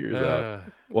 Yeah, stickers out.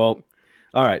 Well,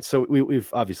 all right. So we've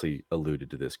obviously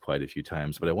alluded to this quite a few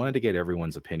times, but I wanted to get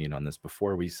everyone's opinion on this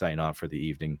before we sign off for the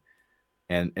evening.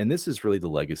 And this is really the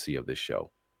legacy of this show.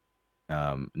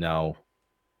 Now,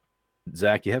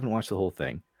 Zach, you haven't watched the whole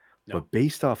thing, No. but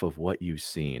based off of what you've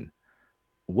seen,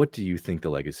 what do you think the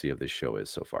legacy of this show is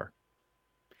so far?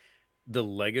 The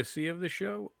legacy of the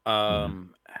show.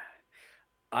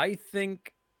 I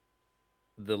think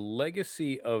the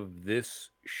legacy of this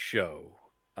show,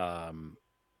 in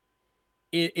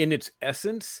its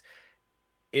essence,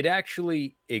 it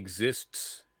actually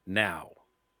exists now.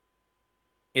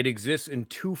 It exists in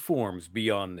two forms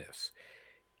beyond this.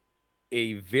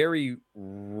 A very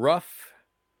rough,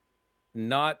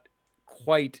 not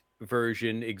quite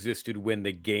version existed when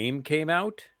the game came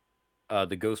out,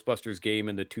 the Ghostbusters game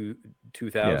in the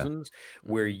 2000s,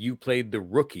 where you played the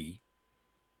rookie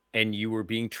and you were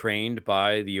being trained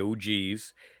by the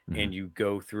OGs, and you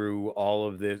go through all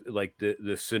of this. Like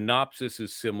the synopsis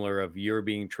is similar of you're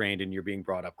being trained and you're being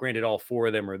brought up. Granted, all four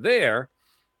of them are there,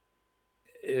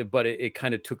 but it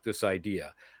kind of took this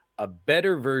idea. A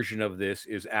better version of this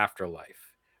is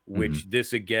Afterlife, which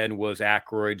this again was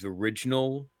Aykroyd's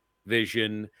original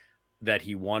vision that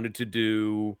he wanted to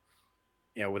do,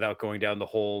 without going down the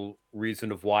whole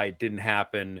reason of why it didn't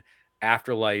happen.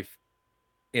 Afterlife,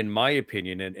 in my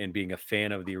opinion, and being a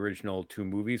fan of the original two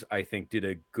movies, I think did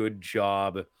a good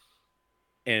job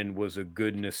and was a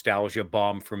good nostalgia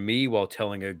bomb for me while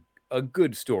telling a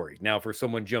good story. Now, for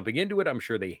someone jumping into it, I'm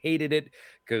sure they hated it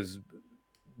because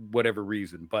whatever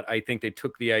reason, but I think they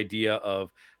took the idea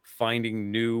of finding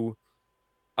new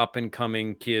up and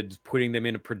coming kids, putting them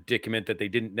in a predicament that they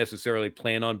didn't necessarily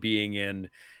plan on being in,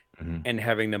 and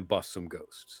having them bust some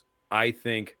ghosts. I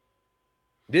think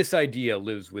this idea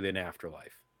lives within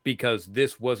Afterlife because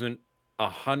this wasn't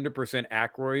 100%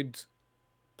 Aykroyd's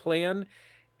plan,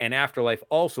 and Afterlife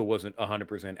also wasn't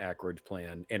 100% Aykroyd's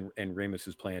plan and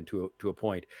Ramis's plan to a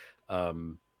point.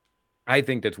 I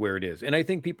think that's where it is, and I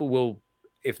think people will,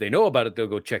 if they know about it, they'll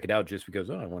go check it out just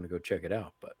because I want to go check it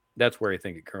out. But that's where I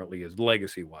think it currently is,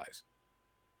 legacy wise.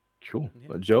 Cool.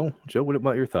 Joe, what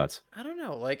about your thoughts? I don't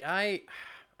know. Like I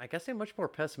guess I'm much more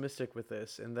pessimistic with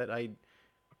this in that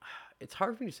it's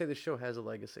hard for me to say the show has a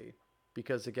legacy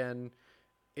because again,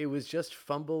 it was just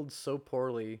fumbled so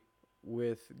poorly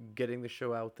with getting the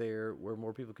show out there where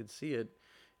more people could see it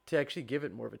to actually give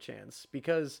it more of a chance.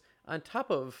 Because on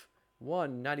top of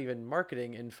one, not even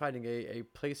marketing and finding a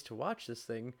place to watch this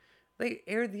thing, they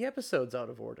aired the episodes out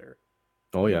of order.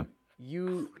 Oh yeah.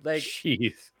 You like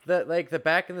Jeez. the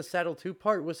Back in the Saddle 2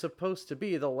 part was supposed to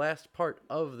be the last part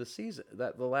of the season,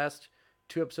 that the last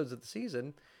 2 episodes of the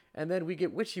season, and then we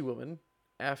get Witchy Woman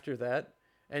after that,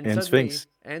 and suddenly,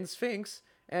 Sphinx,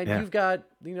 and you've got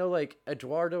like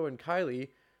Eduardo and Kylie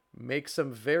make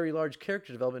some very large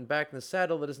character development Back in the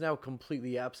Saddle that is now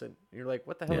completely absent. And you're like,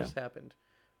 what the hell just happened?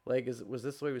 Like, was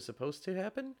this the way it was supposed to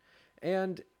happen?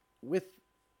 And with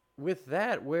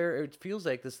that, where it feels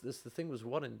like the thing was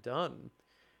one and done.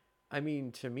 I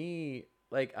mean, to me,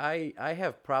 like I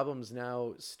have problems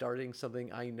now starting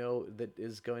something I know that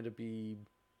is going to be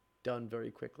done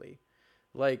very quickly.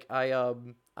 Like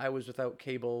I was without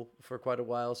cable for quite a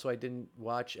while, so I didn't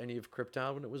watch any of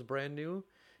Krypton when it was brand new,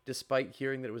 despite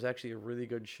hearing that it was actually a really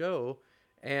good show,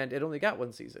 and it only got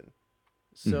 1 season.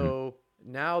 Hmm. So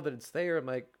now that it's there, I'm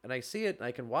like, and I see it, and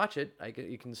I can watch it.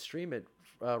 You can stream it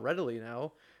readily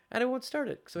now, and I won't start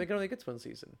it because I think it only gets one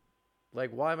season.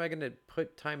 Like, why am I going to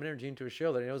put time and energy into a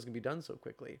show that I know is going to be done so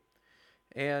quickly?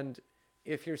 And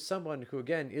if you're someone who,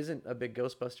 again, isn't a big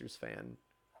Ghostbusters fan,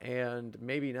 and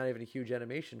maybe not even a huge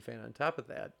animation fan on top of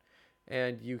that,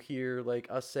 and you hear like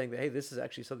us saying that, hey, this is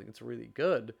actually something that's really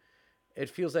good, it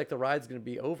feels like the ride's going to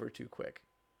be over too quick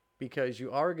because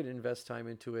you are going to invest time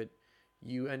into it.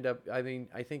 You end up, I mean,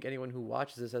 I think anyone who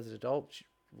watches this as an adult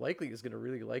likely is going to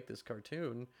really like this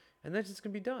cartoon, and then it's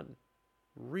going to be done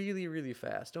really, really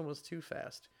fast, almost too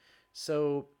fast.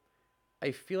 So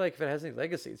I feel like if it has any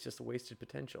legacy, it's just a wasted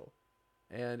potential,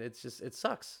 and it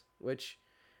sucks. Which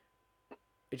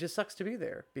it just sucks to be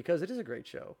there because it is a great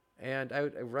show, and I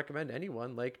would recommend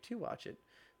anyone like to watch it.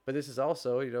 But this is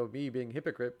also, me being a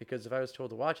hypocrite because if I was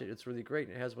told to watch it, it's really great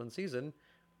and it has one season.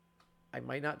 I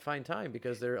might not find time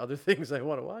because there are other things I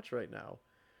want to watch right now.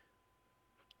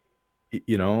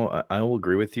 I will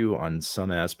agree with you on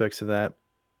some aspects of that.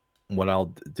 What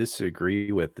I'll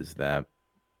disagree with is that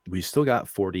we still got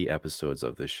 40 episodes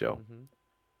of this show. Mm-hmm.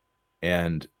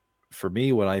 And for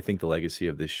me, what I think the legacy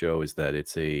of this show is that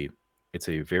it's a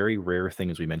very rare thing,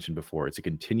 as we mentioned before. It's a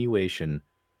continuation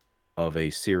of a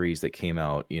series that came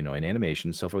out, in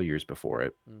animation several years before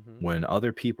it, Mm-hmm. when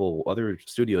other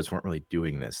studios weren't really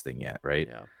doing this thing yet, right?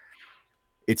 Yeah.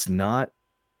 It's not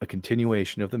a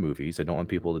continuation of the movies. I don't want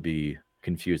Mm-hmm. people to be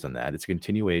confused on that. It's a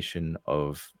continuation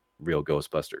of real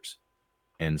Ghostbusters.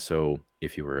 And so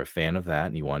if you were a fan of that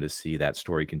and you wanted to see that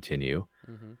story continue,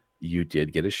 Mm-hmm. you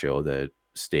did get a show that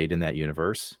stayed in that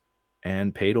universe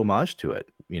and paid homage to it.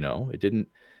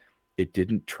 It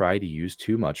didn't try to use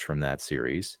too much from that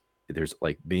series. There's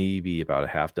like maybe about a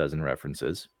half dozen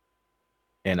references.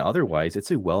 And otherwise,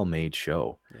 it's a well-made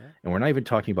show. Yeah. And we're not even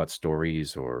talking about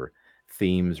stories or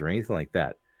themes or anything like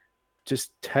that.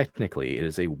 Just technically, it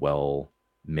is a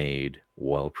well-made,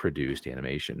 well-produced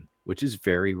animation, which is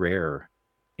very rare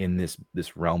in this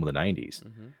realm of the 90s.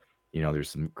 Mm-hmm. There's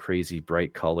some crazy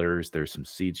bright colors, there's some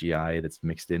CGI that's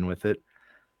mixed in with it.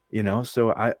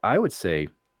 So I would say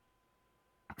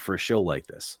for a show like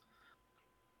this,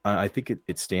 I think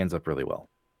it stands up really well.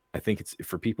 I think it's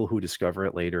for people who discover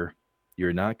it later,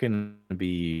 you're not going to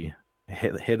be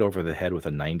hit over the head with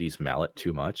a 90s mallet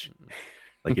too much.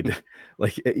 Mm-hmm.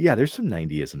 Like it, yeah, there's some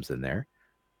 90isms in there,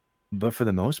 but for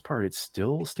the most part, it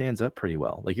still stands up pretty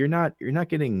well. Like you're not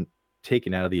getting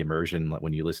taken out of the immersion like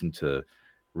when you listen to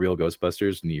real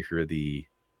Ghostbusters and you hear the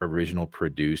original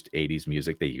produced 80s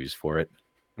music they used for it,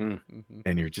 Mm-hmm.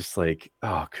 and you're just like,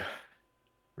 oh,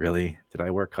 really? Did I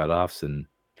wear cutoffs and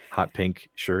hot pink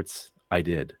shirts? I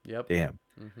did. Yep. Damn.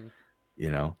 Mm-hmm.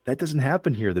 That doesn't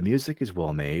happen here. The music is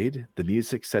well made. The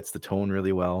music sets the tone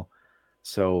really well.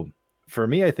 So for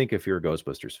me, I think if you're a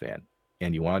Ghostbusters fan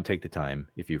and you want to take the time,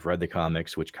 if you've read the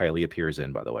comics, which Kylie appears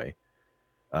in, by the way,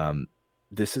 um,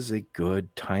 this is a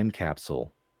good time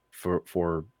capsule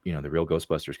for the real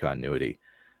Ghostbusters continuity.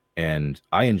 And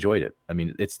I enjoyed it. I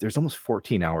mean, there's almost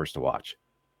 14 hours to watch.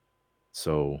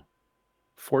 So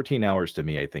 14 hours to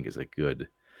me, I think is a good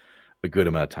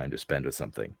amount of time to spend with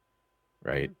something,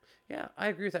 Yeah. right? Yeah, I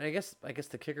agree with that. I guess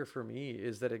the kicker for me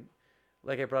is that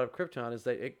like I brought up Krypton, is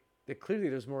that it clearly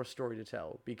there's more story to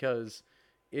tell because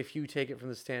if you take it from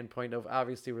the standpoint of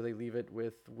obviously where they leave it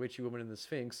with Witchy Woman and the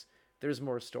Sphinx, there's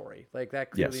more story. Like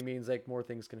that clearly Yes. means like more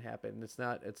things can happen.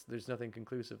 It's there's nothing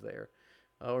conclusive there.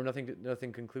 Or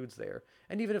nothing concludes there.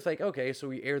 And even if like okay, so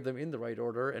we aired them in the right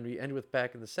order and we end with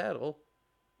Back in the Saddle,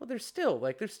 well there's still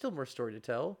more story to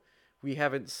tell. We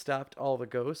haven't stopped all the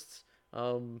ghosts.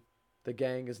 Um, the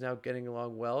gang is now getting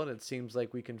along well, and it seems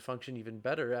like we can function even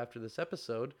better after this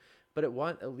episode. But it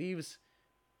leaves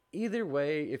either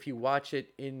way. If you watch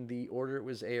it in the order it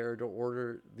was aired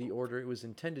or the order it was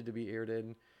intended to be aired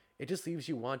in, it just leaves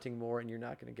you wanting more, and you're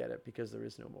not going to get it because there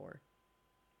is no more.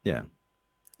 Yeah.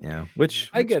 Yeah.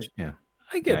 Mm-hmm. I get Yeah.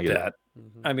 I Yeah, I get get it. that.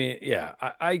 Mm-hmm. I mean, yeah,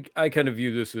 I kind of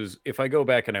view this as if I go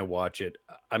back and I watch it,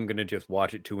 I'm gonna just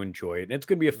watch it to enjoy it. And it's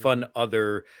gonna be a Mm-hmm. fun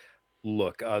other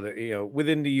look, other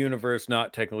within the universe,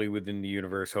 not technically within the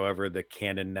universe. However, the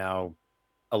canon now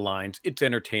aligns. It's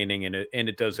entertaining and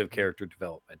it does have Mm-hmm. character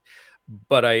development.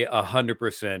 But I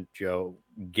 100% Joe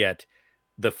get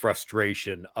the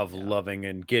frustration of Yeah. loving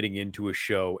and getting into a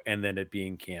show and then it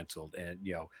being canceled. And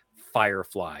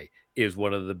Firefly is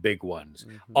one of the big ones.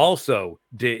 Mm-hmm. Also,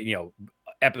 did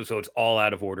episodes all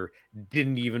out of order,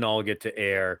 didn't even all get to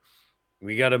air.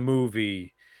 We got a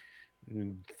movie.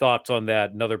 Thoughts on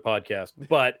that? Another podcast,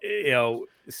 but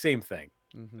same thing.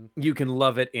 you can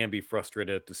love it and be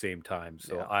frustrated at the same time.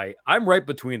 So Yeah. I'm right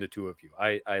between the two of you.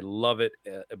 I love it,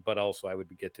 but also I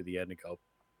would get to the end and go,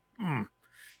 "Mm,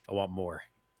 I want more."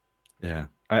 Yeah.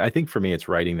 I think for me, it's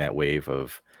riding that wave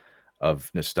of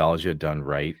nostalgia done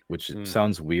right, which Mm,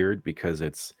 sounds weird because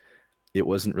it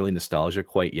wasn't really nostalgia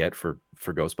quite yet for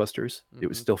Ghostbusters. It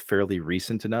was Mhm. still fairly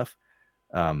recent enough.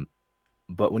 Um,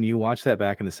 but when you watch that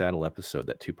Back in the Saddle episode,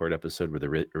 that two-part episode where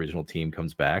the original team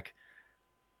comes back,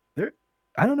 there,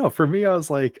 I don't know. For me, I was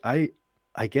like, I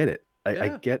get it.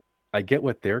 Yeah. I get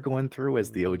what they're going through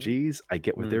as the Mhm. OGs. I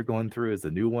get what mm. they're going through as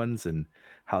the new ones, and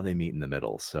how they meet in the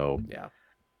middle. So, Yeah.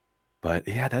 but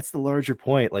yeah, that's the larger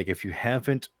point. Like, if you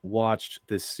haven't watched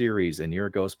this series and you're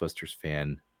a Ghostbusters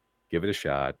fan, give it a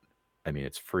shot. I mean,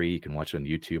 it's free. You can watch it on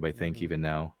YouTube, I think, Mhm. even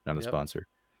now. Not a Yep. sponsor.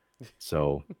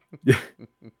 So It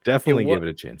definitely was give it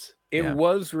a chance. it Yeah.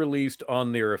 was released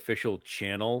on their official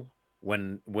channel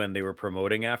when they were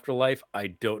promoting Afterlife. I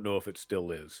don't know if it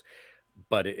still is,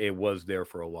 but it was there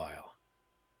for a while.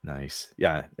 Nice.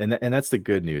 Yeah. And that's the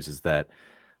good news is that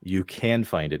you can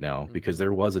find it now because Mhm.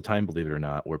 there was a time, believe it or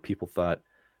not, where people thought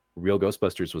Real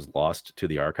Ghostbusters was lost to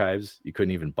the archives. You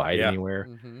couldn't even buy it Yeah. anywhere.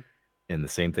 Mhm. And the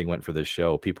same thing went for this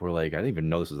show. People were like, I didn't even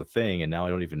know this was a thing, and now I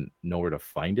don't even know where to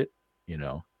find it. You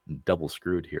know, I'm double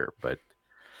screwed here. But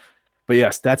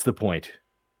yes, that's the point.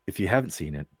 If you haven't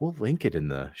seen it, we'll link it in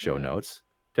the show Yeah. notes.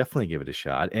 Definitely give it a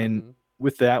shot. And Mhm.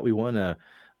 with that, we want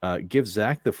to give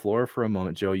Zach the floor for a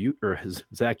moment. Joe,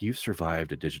 Zach, you've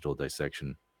survived a digital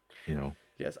dissection. You know,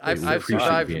 Yes, we I've appreciate you Survived.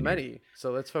 survived being here. many,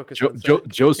 so let's focus on Zach.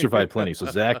 Joe survived plenty. So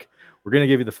Zach, we're gonna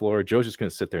give you the floor. Joe's just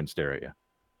gonna sit there and stare at you.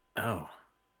 Oh,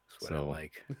 that's what I So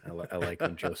like. I like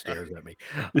when Joe stares at me.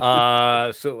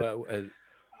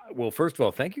 Well, first of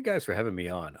all, thank you guys for having me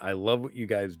on. I love what you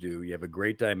guys do. You have a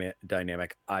great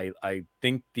dynamic. I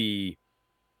think the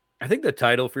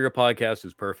title for your podcast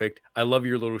is perfect. I love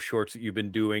your little shorts that you've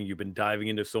been doing. You've been diving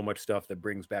into so much stuff that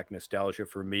brings back nostalgia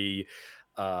for me.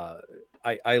 Uh,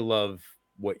 I love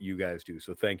what you guys do.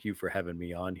 So thank you for having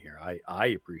me on here. I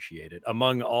appreciate it.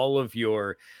 Among all of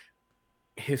your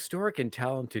historic and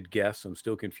talented guests, I'm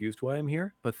still confused why I'm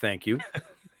here, but thank you.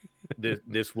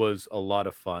 This was a lot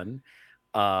of fun.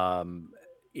 Um,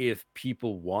 if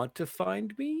people want to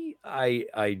find me, I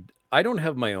don't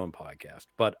have my own podcast,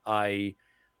 but I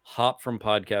hop from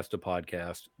podcast to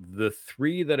podcast. The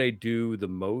three that I do the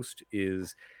most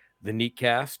is the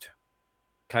Neatcast,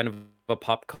 kind of a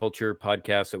pop culture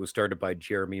podcast that was started by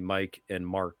Jeremy, Mike, and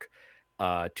Mark.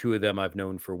 Two of them I've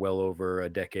known for well over a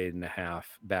decade and a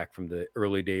half, back from the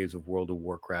early days of World of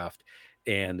Warcraft.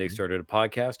 And they mhm. started a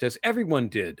podcast, as everyone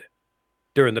did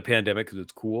during the pandemic, because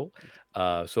it's cool.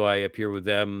 So I appear with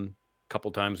them a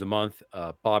couple times a month.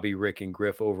 Bobby, Rick, and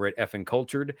Griff over at Effing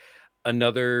Cultured,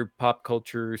 another pop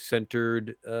culture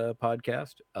centered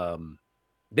podcast.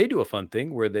 They do a fun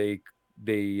thing where they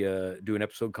do an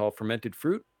episode called Fermented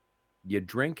Fruit. You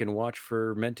drink and watch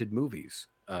fermented movies.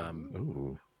 Ooh.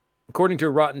 Ooh. According to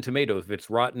Rotten Tomatoes, if it's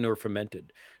rotten or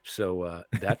fermented. So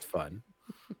that's fun.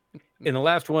 And the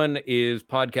last one is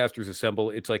Podcasters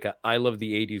Assemble. It's like a I love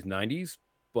the 80s, 90s,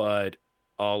 but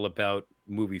all about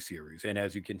movie series. And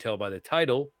as you can tell by the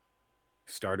title,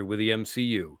 started with the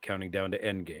MCU, counting down to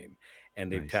Endgame.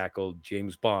 And they've Nice. tackled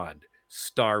James Bond,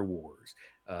 Star Wars,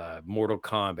 Mortal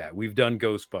Kombat. We've done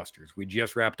Ghostbusters. We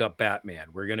just wrapped up Batman.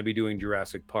 We're going to be doing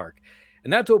Jurassic Park.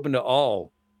 And that's open to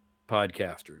all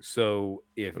podcasters. So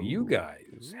if you Ooh.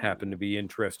 guys happen to be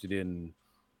interested in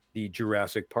the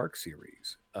Jurassic Park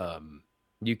series,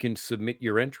 you can submit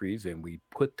your entries and we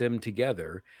put them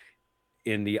together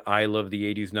in the I love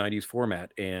the 80s 90s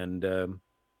format, and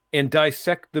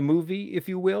dissect the movie, if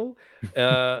you will,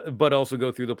 but also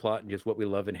go through the plot and just what we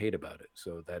love and hate about it.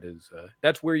 So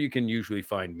that's where you can usually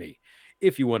find me,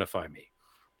 if you want to find me.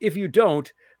 If you don't,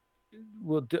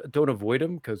 well, don't avoid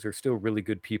them, because they're still really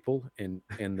good people, and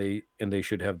they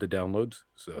should have the downloads.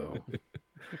 So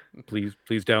please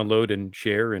download and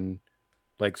share and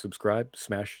like, subscribe,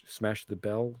 smash the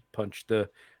bell, punch the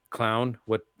clown.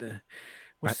 What's the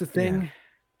Yeah. thing?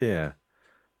 Yeah.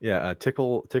 Yeah.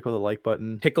 Tickle the like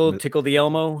button. Tickle the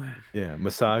Elmo. Yeah.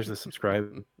 Massage the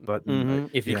subscribe button.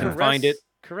 If you Yeah. can find it,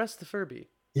 Caress the Furby.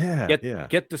 Yeah. get Yeah.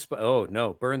 get the oh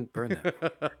no, burn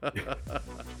that.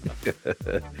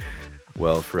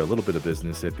 Well, for a little bit of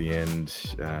business at the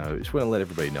end, I just want to let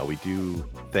everybody know we do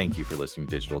thank you for listening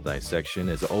to Digital Dissection.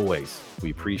 As always,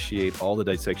 we appreciate all the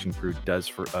Dissection crew does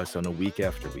for us on a week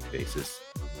after week basis.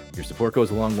 Your support goes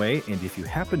a long way, and if you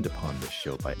happened upon this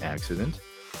show by accident,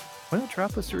 why not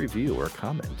drop us a review or a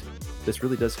comment? This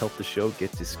really does help the show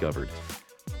get discovered.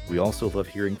 We also love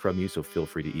hearing from you, so feel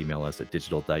free to email us at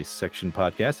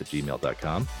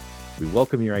digitaldissectionpodcast@gmail.com. We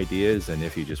welcome your ideas, and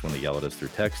if you just want to yell at us through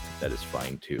text, that is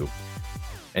fine too.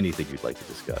 Anything you'd like to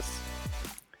discuss.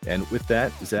 And with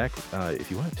that, Zach,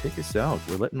 if you want to take us out,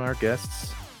 we're letting our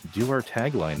guests do our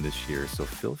tagline this year, so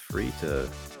feel free to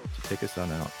take us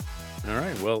on out. All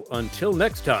right. Well, until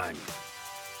next time,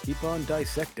 keep on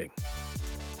dissecting.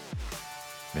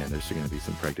 Man, there's going to be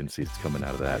some pregnancies coming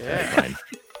out of that Yeah. tagline.